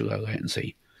needs ultra low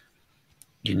latency,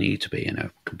 you need to be in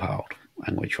a compiled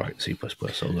language, right? C++ or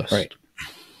Rust, Right.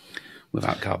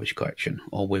 without garbage collection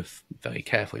or with very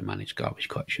carefully managed garbage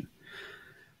collection.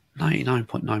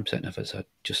 99.9% of us are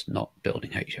just not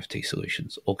building HFT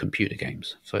solutions or computer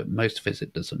games. For most of us,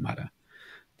 it doesn't matter.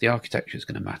 The architecture is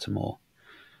going to matter more.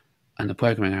 And the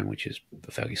programming language is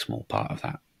a fairly small part of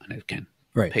that. And again,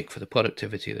 Right. pick for the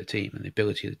productivity of the team and the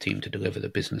ability of the team to deliver the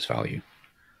business value.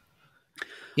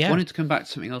 Yeah. I wanted to come back to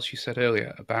something else you said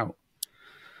earlier about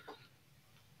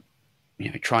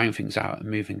trying things out and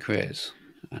moving careers.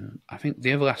 And I think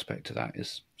the other aspect to that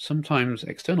is sometimes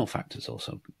external factors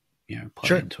also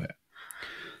play into it.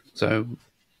 So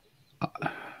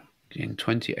in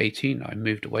 2018, I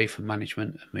moved away from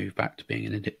management and moved back to being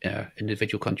an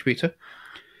individual contributor.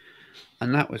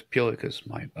 And that was purely because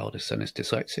my eldest son is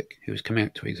dyslexic. He was coming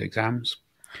up to his exams.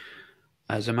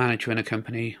 As a manager in a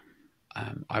company,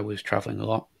 I was traveling a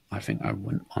lot. I think I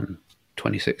went on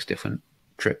 26 different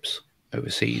trips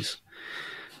overseas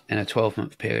in a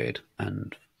 12-month period.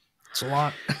 And it's a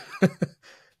lot.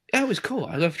 yeah, it was cool.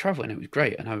 I love traveling. It was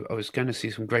great. And I was going to see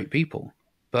some great people.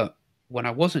 But when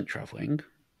I wasn't traveling,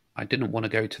 I didn't want to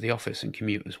go to the office and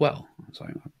commute as well. I was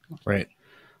like, right.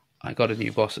 I got a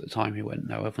new boss at the time who went,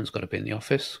 no, everyone's got to be in the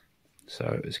office. So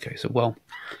it was a case of, well,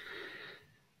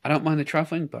 I don't mind the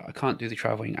traveling, but I can't do the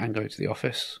traveling and go to the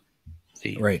office.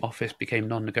 The office became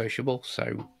non-negotiable.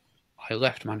 So I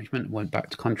left management and went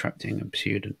back to contracting and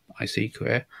pursued an IC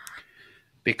career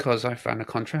because I found a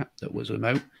contract that was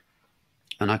remote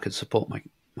and I could support my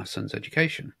son's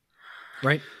education.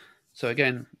 Right. So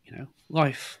again,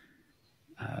 life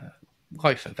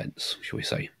events, shall we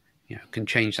say, can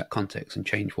change that context and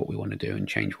change what we want to do and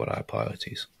change what our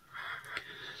priorities.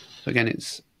 So again,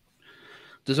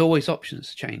 there's always options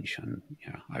to change. And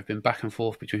I've been back and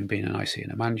forth between being an IC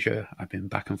and a manager. I've been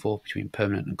back and forth between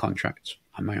permanent and contracts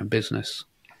and my own business.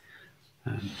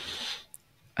 And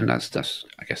that's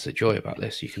I guess the joy about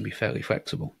this. You can be fairly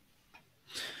flexible.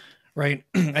 Right.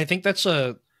 I think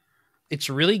it's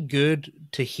really good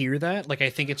to hear that. Like, I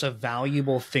think it's a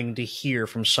valuable thing to hear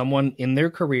from someone in their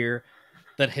career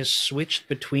that has switched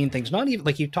between things. Not even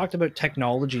like you talked about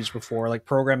technologies before, like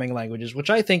programming languages, which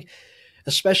I think,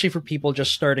 especially for people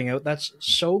just starting out, that's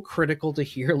so critical to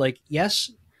hear. Like,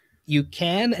 yes, you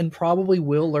can and probably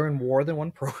will learn more than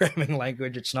one programming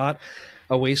language. It's not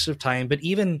a waste of time, but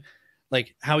even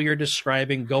like how you're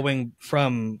describing going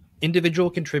from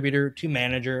individual contributor to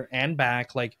manager and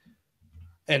back, like,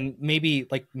 and maybe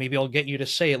I'll get you to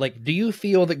say it. Like, do you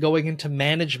feel that going into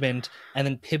management and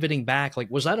then pivoting back, like,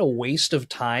 was that a waste of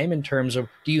time in terms of,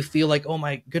 do you feel like, oh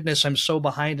my goodness, I'm so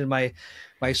behind in my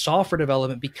software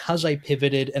development because I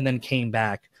pivoted and then came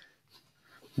back?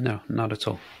 No, not at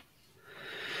all.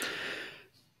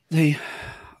 I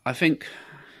think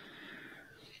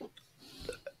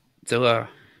there are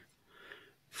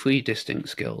three distinct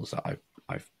skills that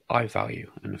I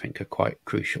value and I think are quite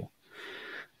crucial.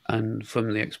 And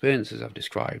from the experiences I've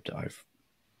described, I've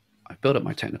built up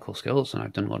my technical skills and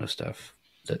I've done a lot of stuff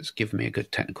that's given me a good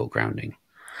technical grounding.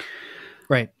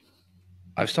 Right.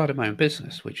 I've started my own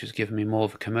business, which has given me more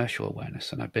of a commercial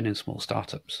awareness, and I've been in small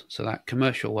startups. So that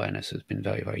commercial awareness has been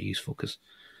very, very useful because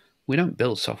we don't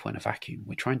build software in a vacuum.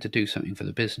 We're trying to do something for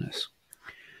the business.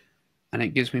 And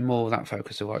it gives me more of that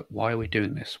focus of like, why are we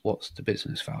doing this? What's the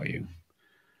business value?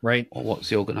 Right. Or what's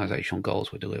the organizational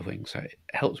goals we're delivering? So it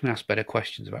helps me ask better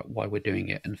questions about why we're doing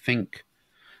it and think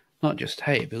not just,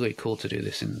 hey, it'd be really cool to do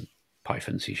this in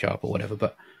Python, C# or whatever,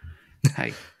 but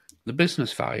hey, the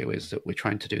business value is that we're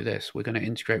trying to do this. We're going to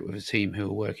integrate with a team who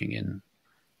are working in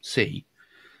C.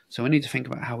 So we need to think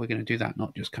about how we're going to do that,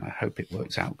 not just kind of hope it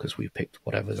works out because we've picked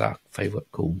whatever's our favorite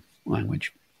cool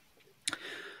language.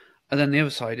 And then the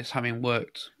other side is having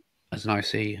worked as an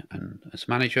IC and as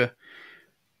manager,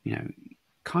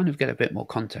 kind of get a bit more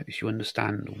context. You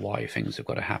understand why things have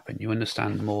got to happen. You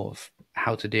understand more of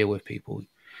how to deal with people.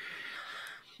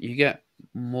 You get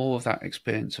more of that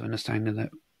experience of understanding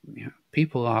that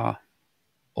people are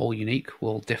all unique, we're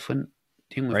all different.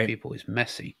 Dealing with people is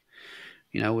messy.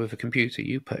 With a computer,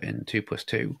 you put in 2 +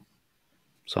 2,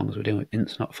 as long as we're dealing with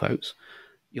ints, not floats,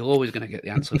 you're always going to get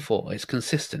the answer 4. It's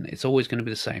consistent. It's always going to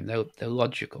be the same. They're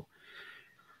logical.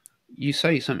 You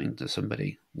say something to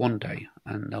somebody one day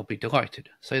and they'll be delighted.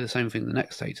 Say the same thing the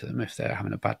next day to them if they're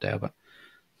having a bad day, but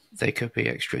they could be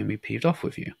extremely peeved off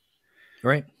with you.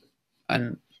 Right.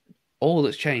 And all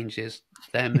that's changed is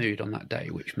their mood on that day,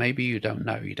 which maybe you don't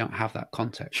know. You don't have that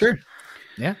context. Sure.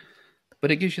 Yeah.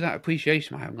 But it gives you that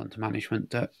appreciation by having gone to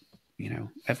management that,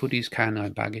 everybody's carrying their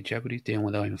own baggage, everybody's dealing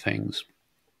with their own things.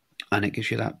 And it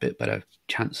gives you that bit better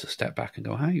chance to step back and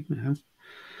go, hey,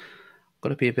 got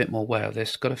to be a bit more aware of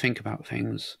this, got to think about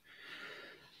things.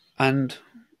 And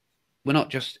we're not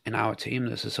just in our team,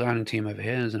 there's a surrounding team over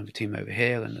here, there's another team over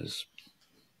here, and there's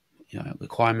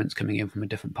requirements coming in from a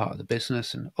different part of the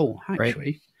business. And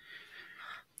actually,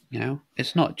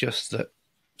 it's not just that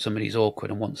somebody's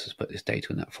awkward and wants us to put this data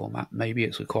in that format. Maybe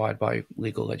it's required by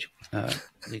legal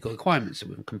requirements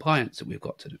and compliance that we've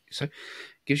got to do. So it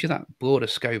gives you that broader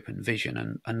scope and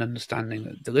vision and understanding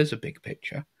that there is a big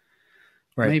picture.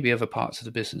 Right. Maybe other parts of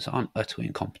the business aren't utterly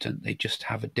incompetent. They just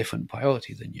have a different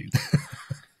priority than you.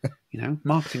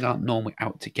 Marketing aren't normally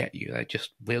out to get you. They're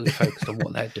just really focused on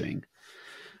what they're doing.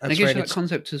 And it gives you that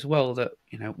concept as well that,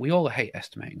 we all hate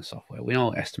estimating software. We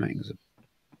all estimating is a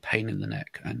pain in the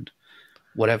neck and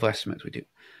whatever estimates we do.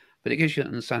 But it gives you an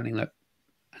understanding that,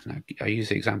 I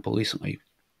used the example recently,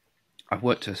 I've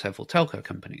worked at several telco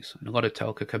companies, and a lot of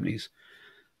telco companies,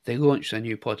 they launch their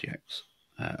new products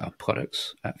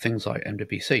at things like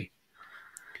MWC.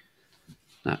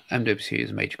 Now, MWC is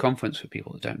a major conference for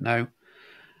people that don't know,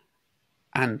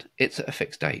 and it's at a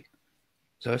fixed date.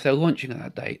 So if they're launching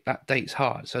at that date's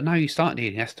hard. So now you start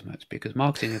needing estimates because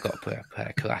marketing has got to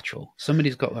prepare collateral.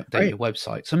 Somebody's got to update your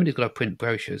website. Somebody's got to print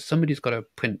brochures. Somebody's got to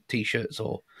print T-shirts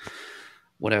or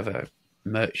whatever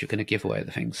merch you're going to give away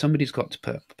the thing. Somebody's got to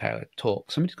prepare a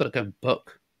talk. Somebody's got to go and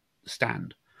book the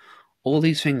stand. All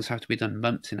these things have to be done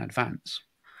months in advance.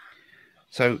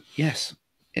 So yes,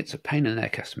 it's a pain in the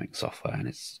neck estimating software, and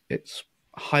it's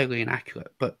highly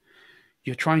inaccurate, but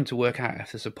you're trying to work out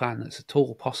if there's a plan that's at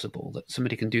all possible that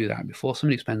somebody can do that before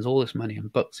somebody spends all this money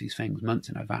and books these things months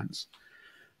in advance,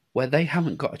 where they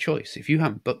haven't got a choice. If you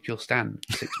haven't booked your stand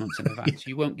 6 months in advance,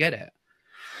 you won't get it.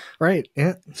 Right,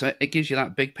 yeah. So it gives you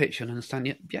that big picture and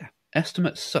understanding,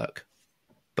 estimates suck,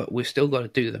 but we've still got to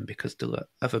do them because there are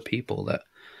other people that...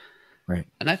 Right.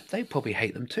 And they probably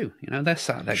hate them too. They're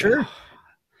sat there Sure. going,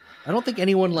 I don't think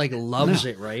anyone loves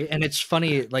it, right? And it's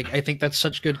funny, I think that's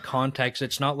such good context.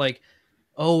 It's not like,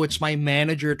 oh, it's my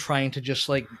manager trying to just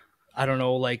I don't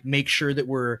know, make sure that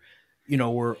we're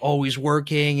always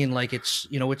working and it's,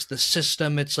 it's the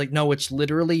system. It's no, it's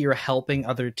literally you're helping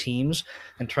other teams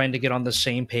and trying to get on the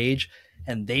same page.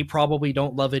 And they probably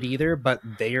don't love it either, but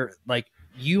they're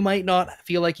you might not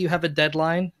feel like you have a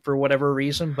deadline for whatever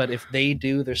reason, but if they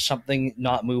do, there's something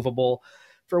not movable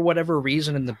for whatever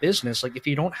reason in the business. If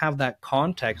you don't have that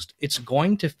context, it's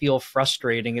going to feel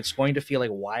frustrating. It's going to feel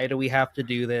why do we have to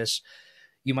do this?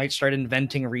 You might start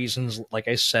inventing reasons, like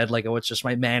I said, oh, it's just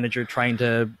my manager trying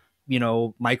to,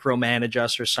 micromanage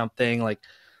us or something.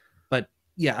 But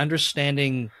yeah,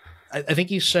 understanding, I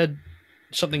think you said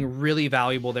something really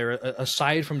valuable there,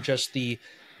 aside from just the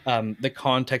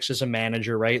context as a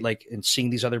manager, right? And seeing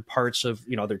these other parts of,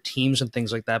 their teams and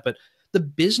things like that, but the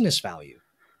business value,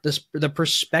 the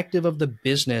perspective of the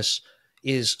business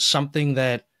is something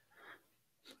that,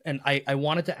 and I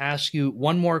wanted to ask you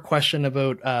one more question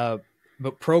about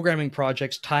programming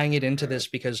projects, tying it into this,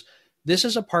 because this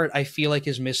is a part I feel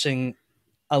is missing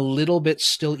a little bit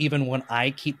still, even when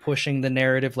I keep pushing the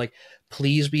narrative,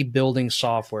 please be building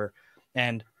software,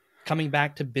 and coming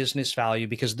back to business value,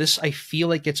 because this, I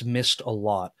feel gets missed a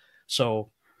lot. So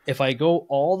if I go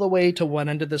all the way to one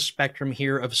end of the spectrum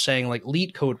here of saying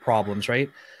leet code problems,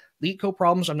 right? Leet code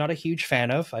problems, I'm not a huge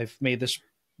fan of. I've made this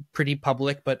pretty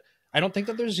public, but I don't think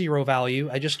that there's zero value.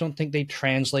 I just don't think they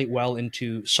translate well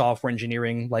into software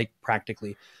engineering,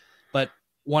 practically. But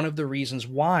one of the reasons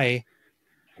why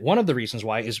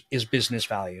is business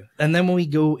value. And then when we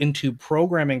go into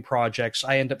programming projects,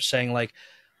 I end up saying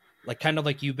kind of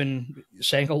like you've been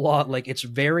saying a lot, it's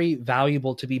very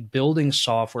valuable to be building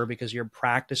software because you're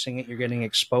practicing it, you're getting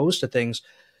exposed to things.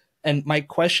 And my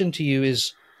question to you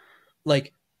is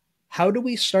how do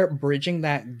we start bridging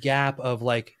that gap of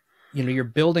you're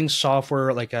building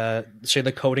software, say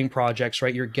the coding projects,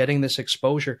 right? You're getting this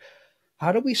exposure.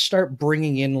 How do we start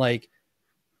bringing in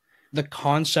the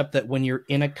concept that when you're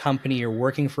in a company, you're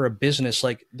working for a business,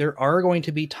 there are going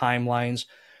to be timelines,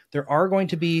 there are going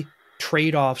to be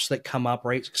trade-offs that come up,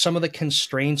 right? Some of the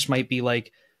constraints might be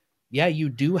yeah, you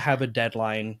do have a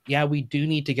deadline. Yeah, we do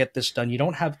need to get this done. You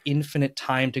don't have infinite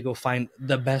time to go find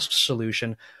the best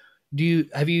solution.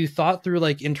 Have you thought through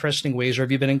interesting ways, or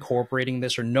have you been incorporating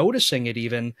this or noticing it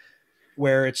even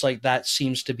where it's that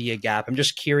seems to be a gap? I'm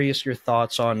just curious your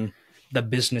thoughts on the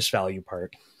business value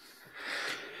part.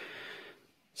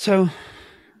 So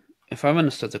if I've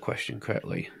understood the question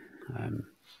correctly,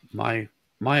 my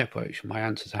approach, my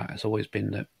answer to that has always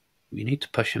been that we need to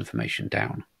push information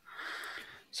down.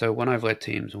 So when I've led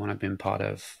teams and when I've been part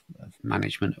of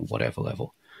management at whatever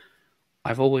level,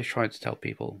 I've always tried to tell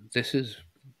people, this is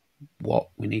what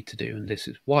we need to do and this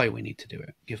is why we need to do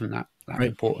it, given that Right.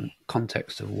 important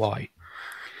context of why.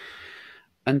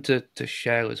 And to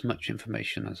share as much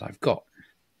information as I've got.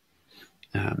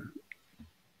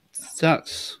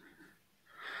 That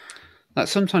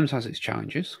sometimes has its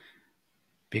challenges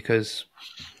because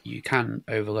you can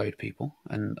overload people,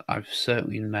 and I've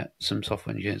certainly met some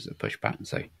software engineers that push back and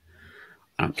say,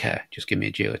 I don't care, just give me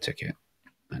a Jira ticket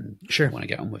and Sure. I want to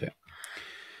get on with it.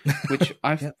 Which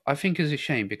Yep. I think is a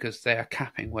shame because they are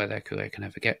capping where their career can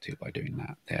ever get to by doing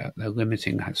that. They're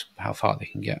limiting how far they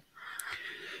can get.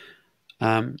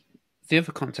 The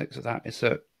other context of that is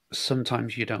that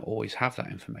sometimes you don't always have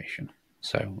that information.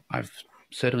 So I've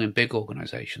certainly in big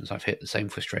organizations, I've hit the same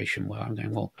frustration where I'm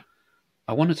going, well,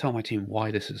 I want to tell my team why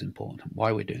this is important,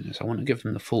 why we're doing this. I want to give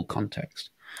them the full context.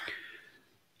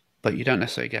 But you don't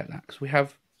necessarily get that because we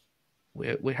have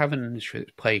an industry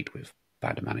that's plagued with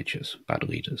bad managers, bad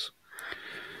leaders.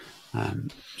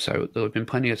 So there have been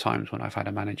plenty of times when I've had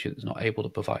a manager that's not able to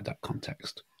provide that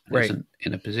context and Right. isn't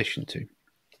in a position to.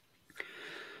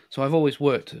 So I've always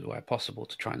worked where possible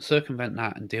to try and circumvent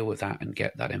that and deal with that and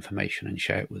get that information and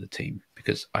share it with the team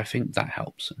because I think that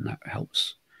helps, and that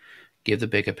helps give the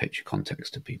bigger picture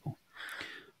context to people.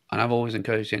 And I've always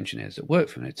encouraged the engineers that work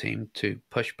for the team to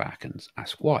push back and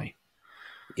ask why.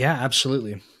 Yeah,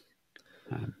 absolutely.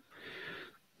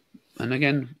 And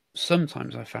again,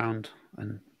 sometimes I found,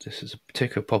 and this is a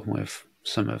particular problem with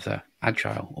some of the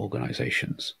agile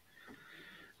organizations,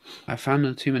 I found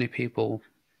that too many people,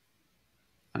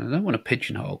 and I don't want to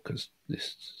pigeonhole because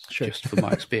this is Sure. just from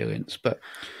my experience, but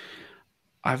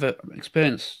I've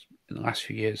experienced in the last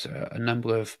few years a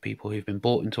number of people who've been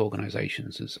brought into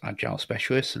organizations as agile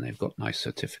specialists and they've got nice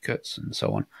certificates and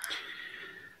so on.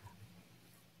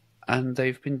 And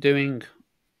they've been doing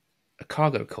a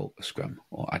cargo cult of Scrum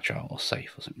or Agile or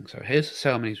Safe or something. So here's the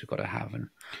ceremonies we've got to have.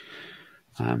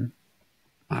 And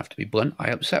I have to be blunt, I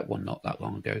upset one not that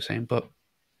long ago saying, but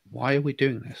why are we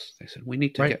doing this? They said, we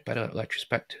need to get better at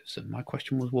retrospectives. And my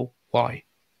question was, well, why?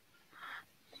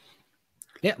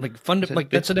 Yeah,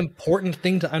 that's an important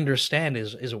thing to understand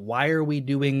is why are we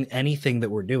doing anything that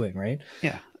we're doing, right?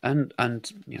 Yeah, and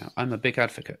you know, I'm a big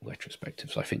advocate of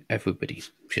retrospectives. I think everybody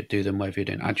should do them, whether you're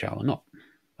doing Agile or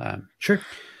not. Sure.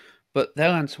 But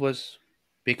their answer was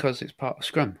because it's part of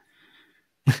Scrum.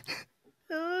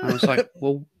 I was like,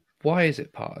 well, why is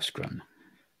it part of Scrum?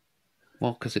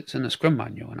 Well, because it's in a Scrum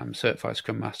manual, and I'm a certified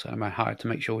Scrum Master, and I'm hired to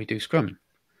make sure we do Scrum.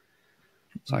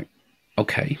 It's like,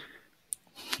 okay,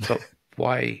 but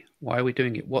why are we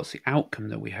doing it? What's the outcome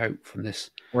that we hope from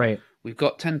this? Right. We've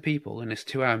got 10 people in this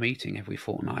 2-hour meeting every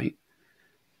fortnight.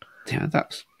 Yeah,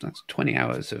 that's 20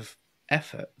 hours of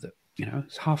effort. That, you know,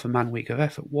 it's half a man week of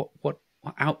effort. What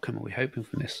outcome are we hoping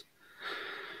from this?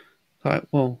 Like,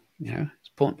 well, you know, it's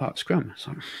an important part of Scrum.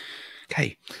 So,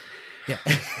 okay. Yeah.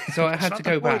 So I had to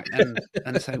go back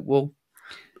and say, well,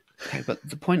 okay, but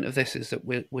the point of this is that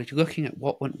we're looking at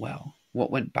what went well,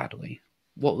 what went badly,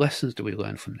 what lessons do we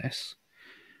learn from this?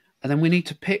 And then we need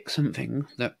to pick something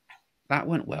that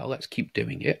went well, let's keep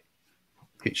doing it.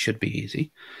 It should be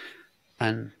easy.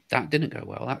 And that didn't go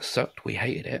well, that sucked, we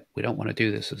hated it, we don't want to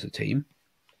do this as a team.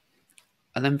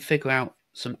 And then figure out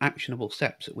some actionable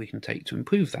steps that we can take to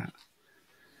improve that.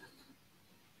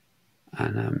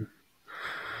 And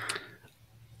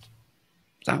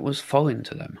that was foreign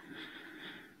to them.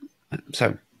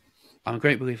 So I'm a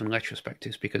great believer in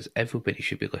retrospectives because everybody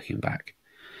should be looking back.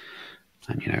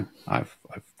 And, you know, I've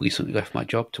recently left my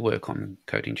job to work on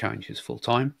coding challenges full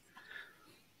time.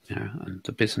 You know, and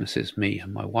the business is me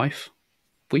and my wife.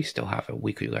 We still have a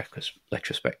weekly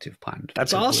retrospective planned.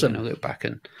 That's awesome. We're going to look back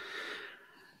and,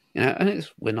 you know, and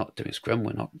we're not doing Scrum,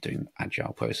 we're not doing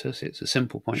Agile process. It's a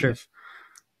simple point of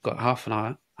got half an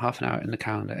hour in the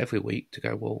calendar every week to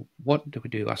go, well, what did we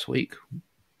do last week?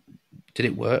 Did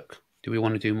it work? Do we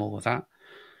want to do more of that?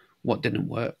 What didn't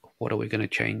work? What are we going to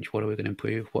change? What are we going to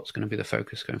improve? What's going to be the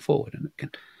focus going forward?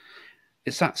 And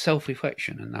it's that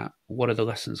self-reflection and that what are the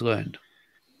lessons learned?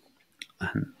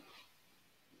 And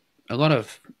a lot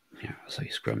of, you know, say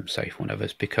Scrum, Safe, whatever,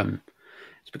 it's become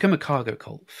a cargo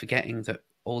cult, forgetting that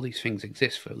all these things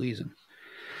exist for a reason.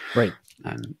 Right.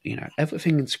 And, you know,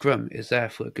 everything in Scrum is there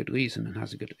for a good reason and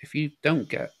has a good, if you don't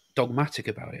get dogmatic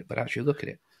about it, but actually look at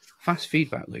it, fast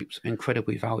feedback loops are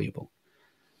incredibly valuable.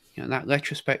 You know, that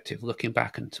retrospective, looking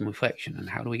back and some reflection and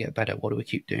how do we get better? What do we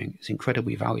keep doing? Is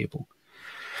incredibly valuable.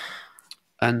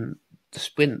 And the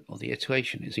sprint or the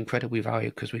iteration is incredibly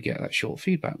valuable because we get that short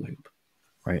feedback loop.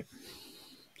 Right.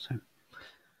 So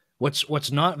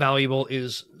what's not valuable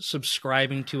is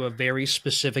subscribing to a very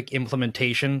specific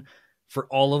implementation for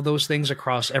all of those things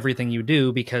across everything you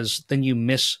do, because then you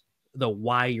miss the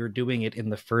why you're doing it in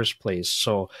the first place.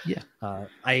 So Yeah.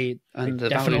 I And the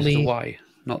definitely value is the why,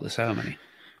 not the ceremony.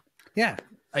 yeah,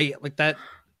 I like that.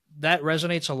 That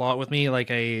resonates a lot with me.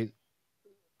 Like I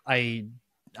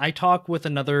talk with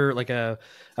another like a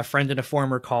friend and a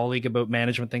former colleague about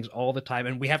management things all the time,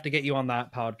 and we have to get you on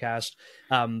that podcast.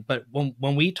 But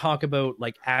when we talk about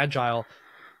like agile,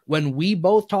 when we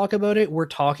both talk about it, we're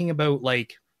talking about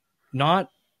like not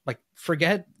like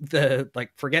forget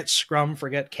Scrum,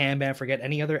 forget Kanban, forget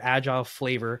any other agile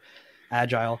flavor,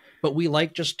 agile. But we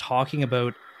like just talking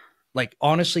about like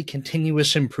honestly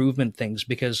continuous improvement things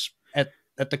because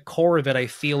at the core of it, I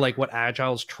feel like what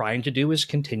agile is trying to do is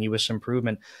continuous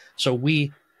improvement. So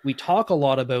we talk a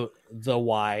lot about the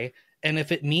why, and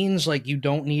if it means like you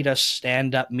don't need a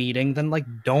stand up meeting, then like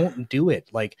don't do it.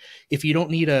 Like if you don't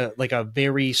need a like a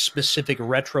very specific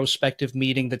retrospective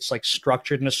meeting that's like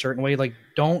structured in a certain way, like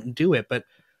don't do it. But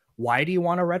why do you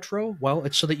want a retro? Well,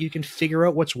 it's so that you can figure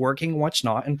out what's working, what's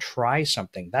not, and try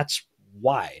something. That's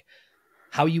why.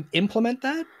 How you implement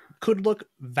that could look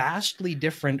vastly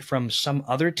different from some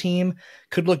other team,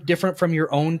 could look different from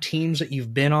your own teams that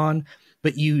you've been on,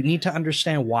 but you need to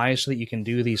understand why so that you can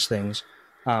do these things.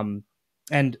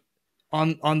 And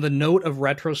on the note of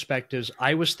retrospectives,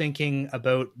 I was thinking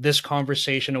about this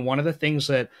conversation, and one of the things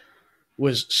that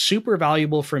was super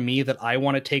valuable for me that I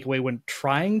want to take away when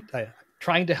trying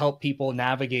to help people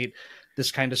navigate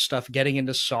this kind of stuff, getting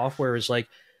into software is like,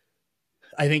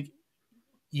 I think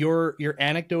your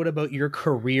anecdote about your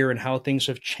career and how things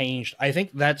have changed, I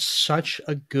think that's such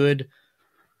a good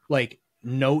like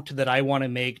note that I want to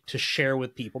make to share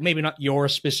with people. Maybe not your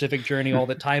specific journey all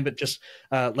the time, but just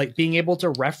like being able to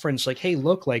reference like, hey,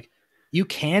 look, like you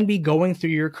can be going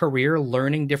through your career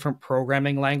learning different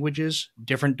programming languages,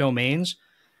 different domains.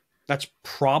 That's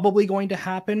probably going to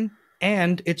happen,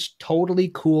 and it's totally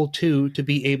cool too to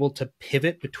be able to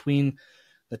pivot between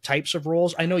the types of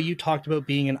roles. I know you talked about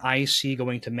being an IC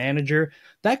going to manager.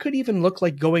 That could even look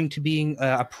like going to being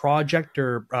a project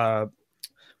or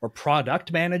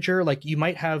product manager. Like you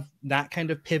might have that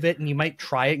kind of pivot and you might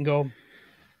try it and go,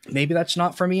 maybe that's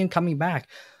not for me, and coming back.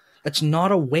 That's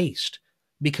not a waste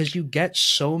because you get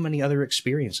so many other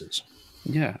experiences.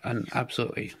 Yeah, and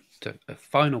absolutely. A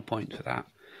final point for that.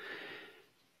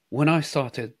 When I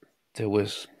started, there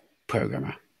was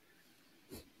programmer.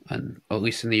 And at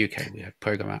least in the UK, we had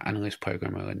programmer, analyst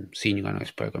programmer, and senior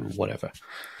analyst programmer, whatever.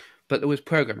 But there was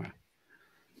programmer.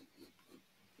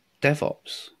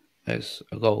 DevOps as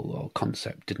a role or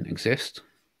concept didn't exist.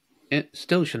 It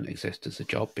still shouldn't exist as a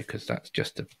job because that's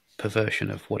just a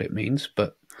perversion of what it means,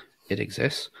 but it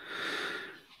exists.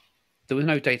 There were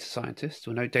no data scientists,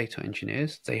 there were no data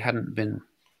engineers. They hadn't been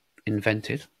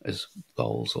invented as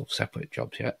roles or separate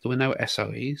jobs yet. There were no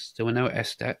SREs, there were no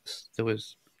SDETs, there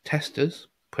was testers,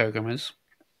 programmers.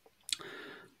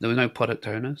 There were no product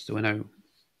owners. There were no,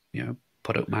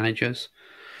 product managers.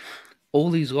 All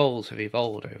these roles have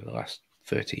evolved over the last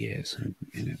 30 years. And,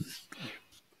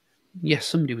 yes,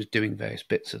 somebody was doing various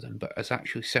bits of them, but as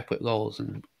actually separate roles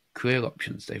and career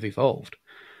options, they've evolved.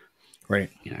 Right.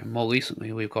 More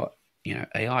recently, we've got,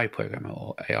 AI programmer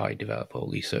or AI developer or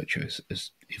researcher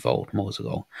has evolved more as a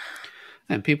role.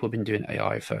 And people have been doing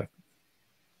AI for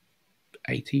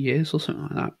 80 years or something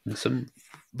like that in some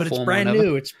but it's brand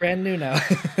new. It's brand new now.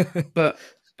 but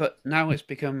now it's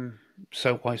become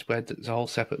so widespread that there's a whole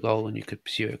separate role and you could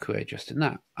pursue a career just in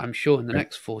that. I'm sure in the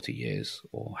next 40 years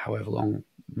or however long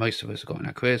most of us have got in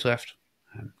our careers left,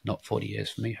 not 40 years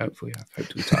for me, hopefully. I hope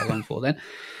to retire long for then.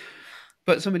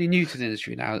 But somebody new to the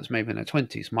industry now that's maybe in their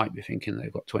 20s might be thinking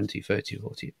they've got 20, 30,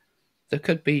 40. There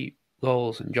could be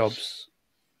roles and jobs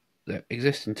that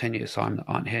exist in 10 years' time that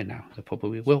aren't here now. There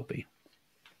probably will be.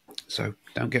 So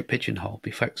don't get pigeonholed,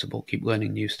 be flexible, keep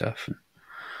learning new stuff and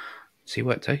see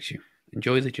where it takes you.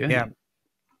 Enjoy the journey. Yeah.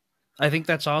 I think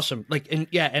that's awesome.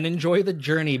 And enjoy the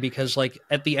journey because like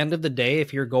at the end of the day,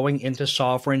 if you're going into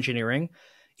software engineering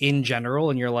in general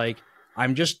and you're like,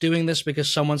 I'm just doing this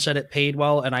because someone said it paid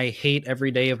well and I hate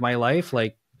every day of my life,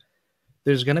 like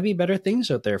there's going to be better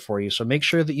things out there for you. So make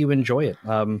sure that you enjoy it.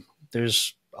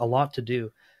 There's a lot to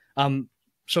do.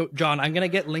 So, John, I'm going to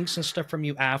get links and stuff from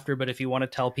you after, but if you want to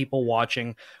tell people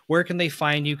watching, where can they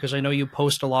find you? Because I know you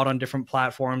post a lot on different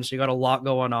platforms. You got a lot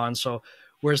going on. So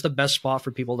where's the best spot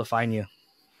for people to find you?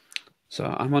 So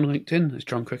I'm on LinkedIn as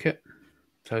John Crickett.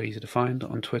 Very easy to find.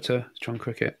 On Twitter, it's John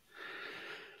Crickett.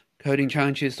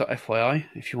 Codingchallenges.fyi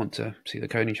if you want to see the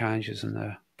coding challenges and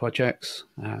the projects.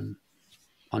 On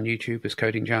YouTube is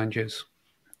Coding Challenges.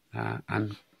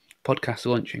 And podcasts are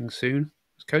launching soon.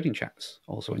 It's Coding Chats,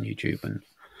 also on YouTube and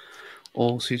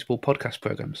all suitable podcast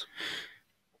programs.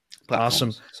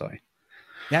 Awesome. Sorry.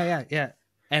 Yeah.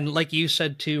 And like you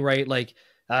said too, right? Like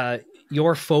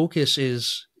your focus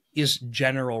is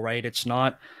general, right? It's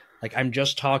not like I'm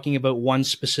just talking about one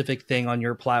specific thing on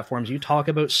your platforms. You talk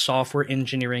about software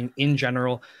engineering in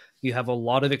general. You have a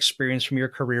lot of experience from your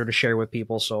career to share with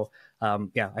people. So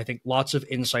yeah, I think lots of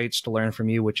insights to learn from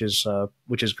you, which is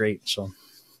great. So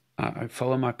I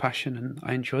follow my passion and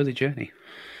I enjoy the journey.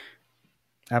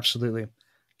 absolutely.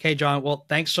 Okay, John. Well,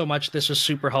 thanks so much. This was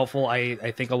super helpful.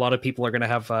 I think a lot of people are going to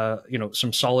have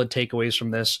some solid takeaways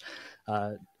from this.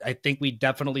 I think we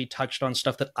definitely touched on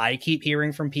stuff that I keep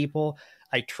hearing from people.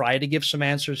 I try to give some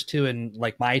answers to, and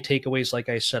like my takeaways, like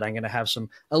I said, I'm going to have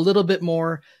a little bit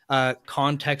more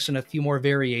context and a few more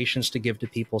variations to give to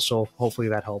people. So hopefully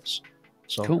that helps.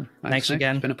 So cool. Thanks Nick.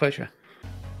 again. It's been a pleasure.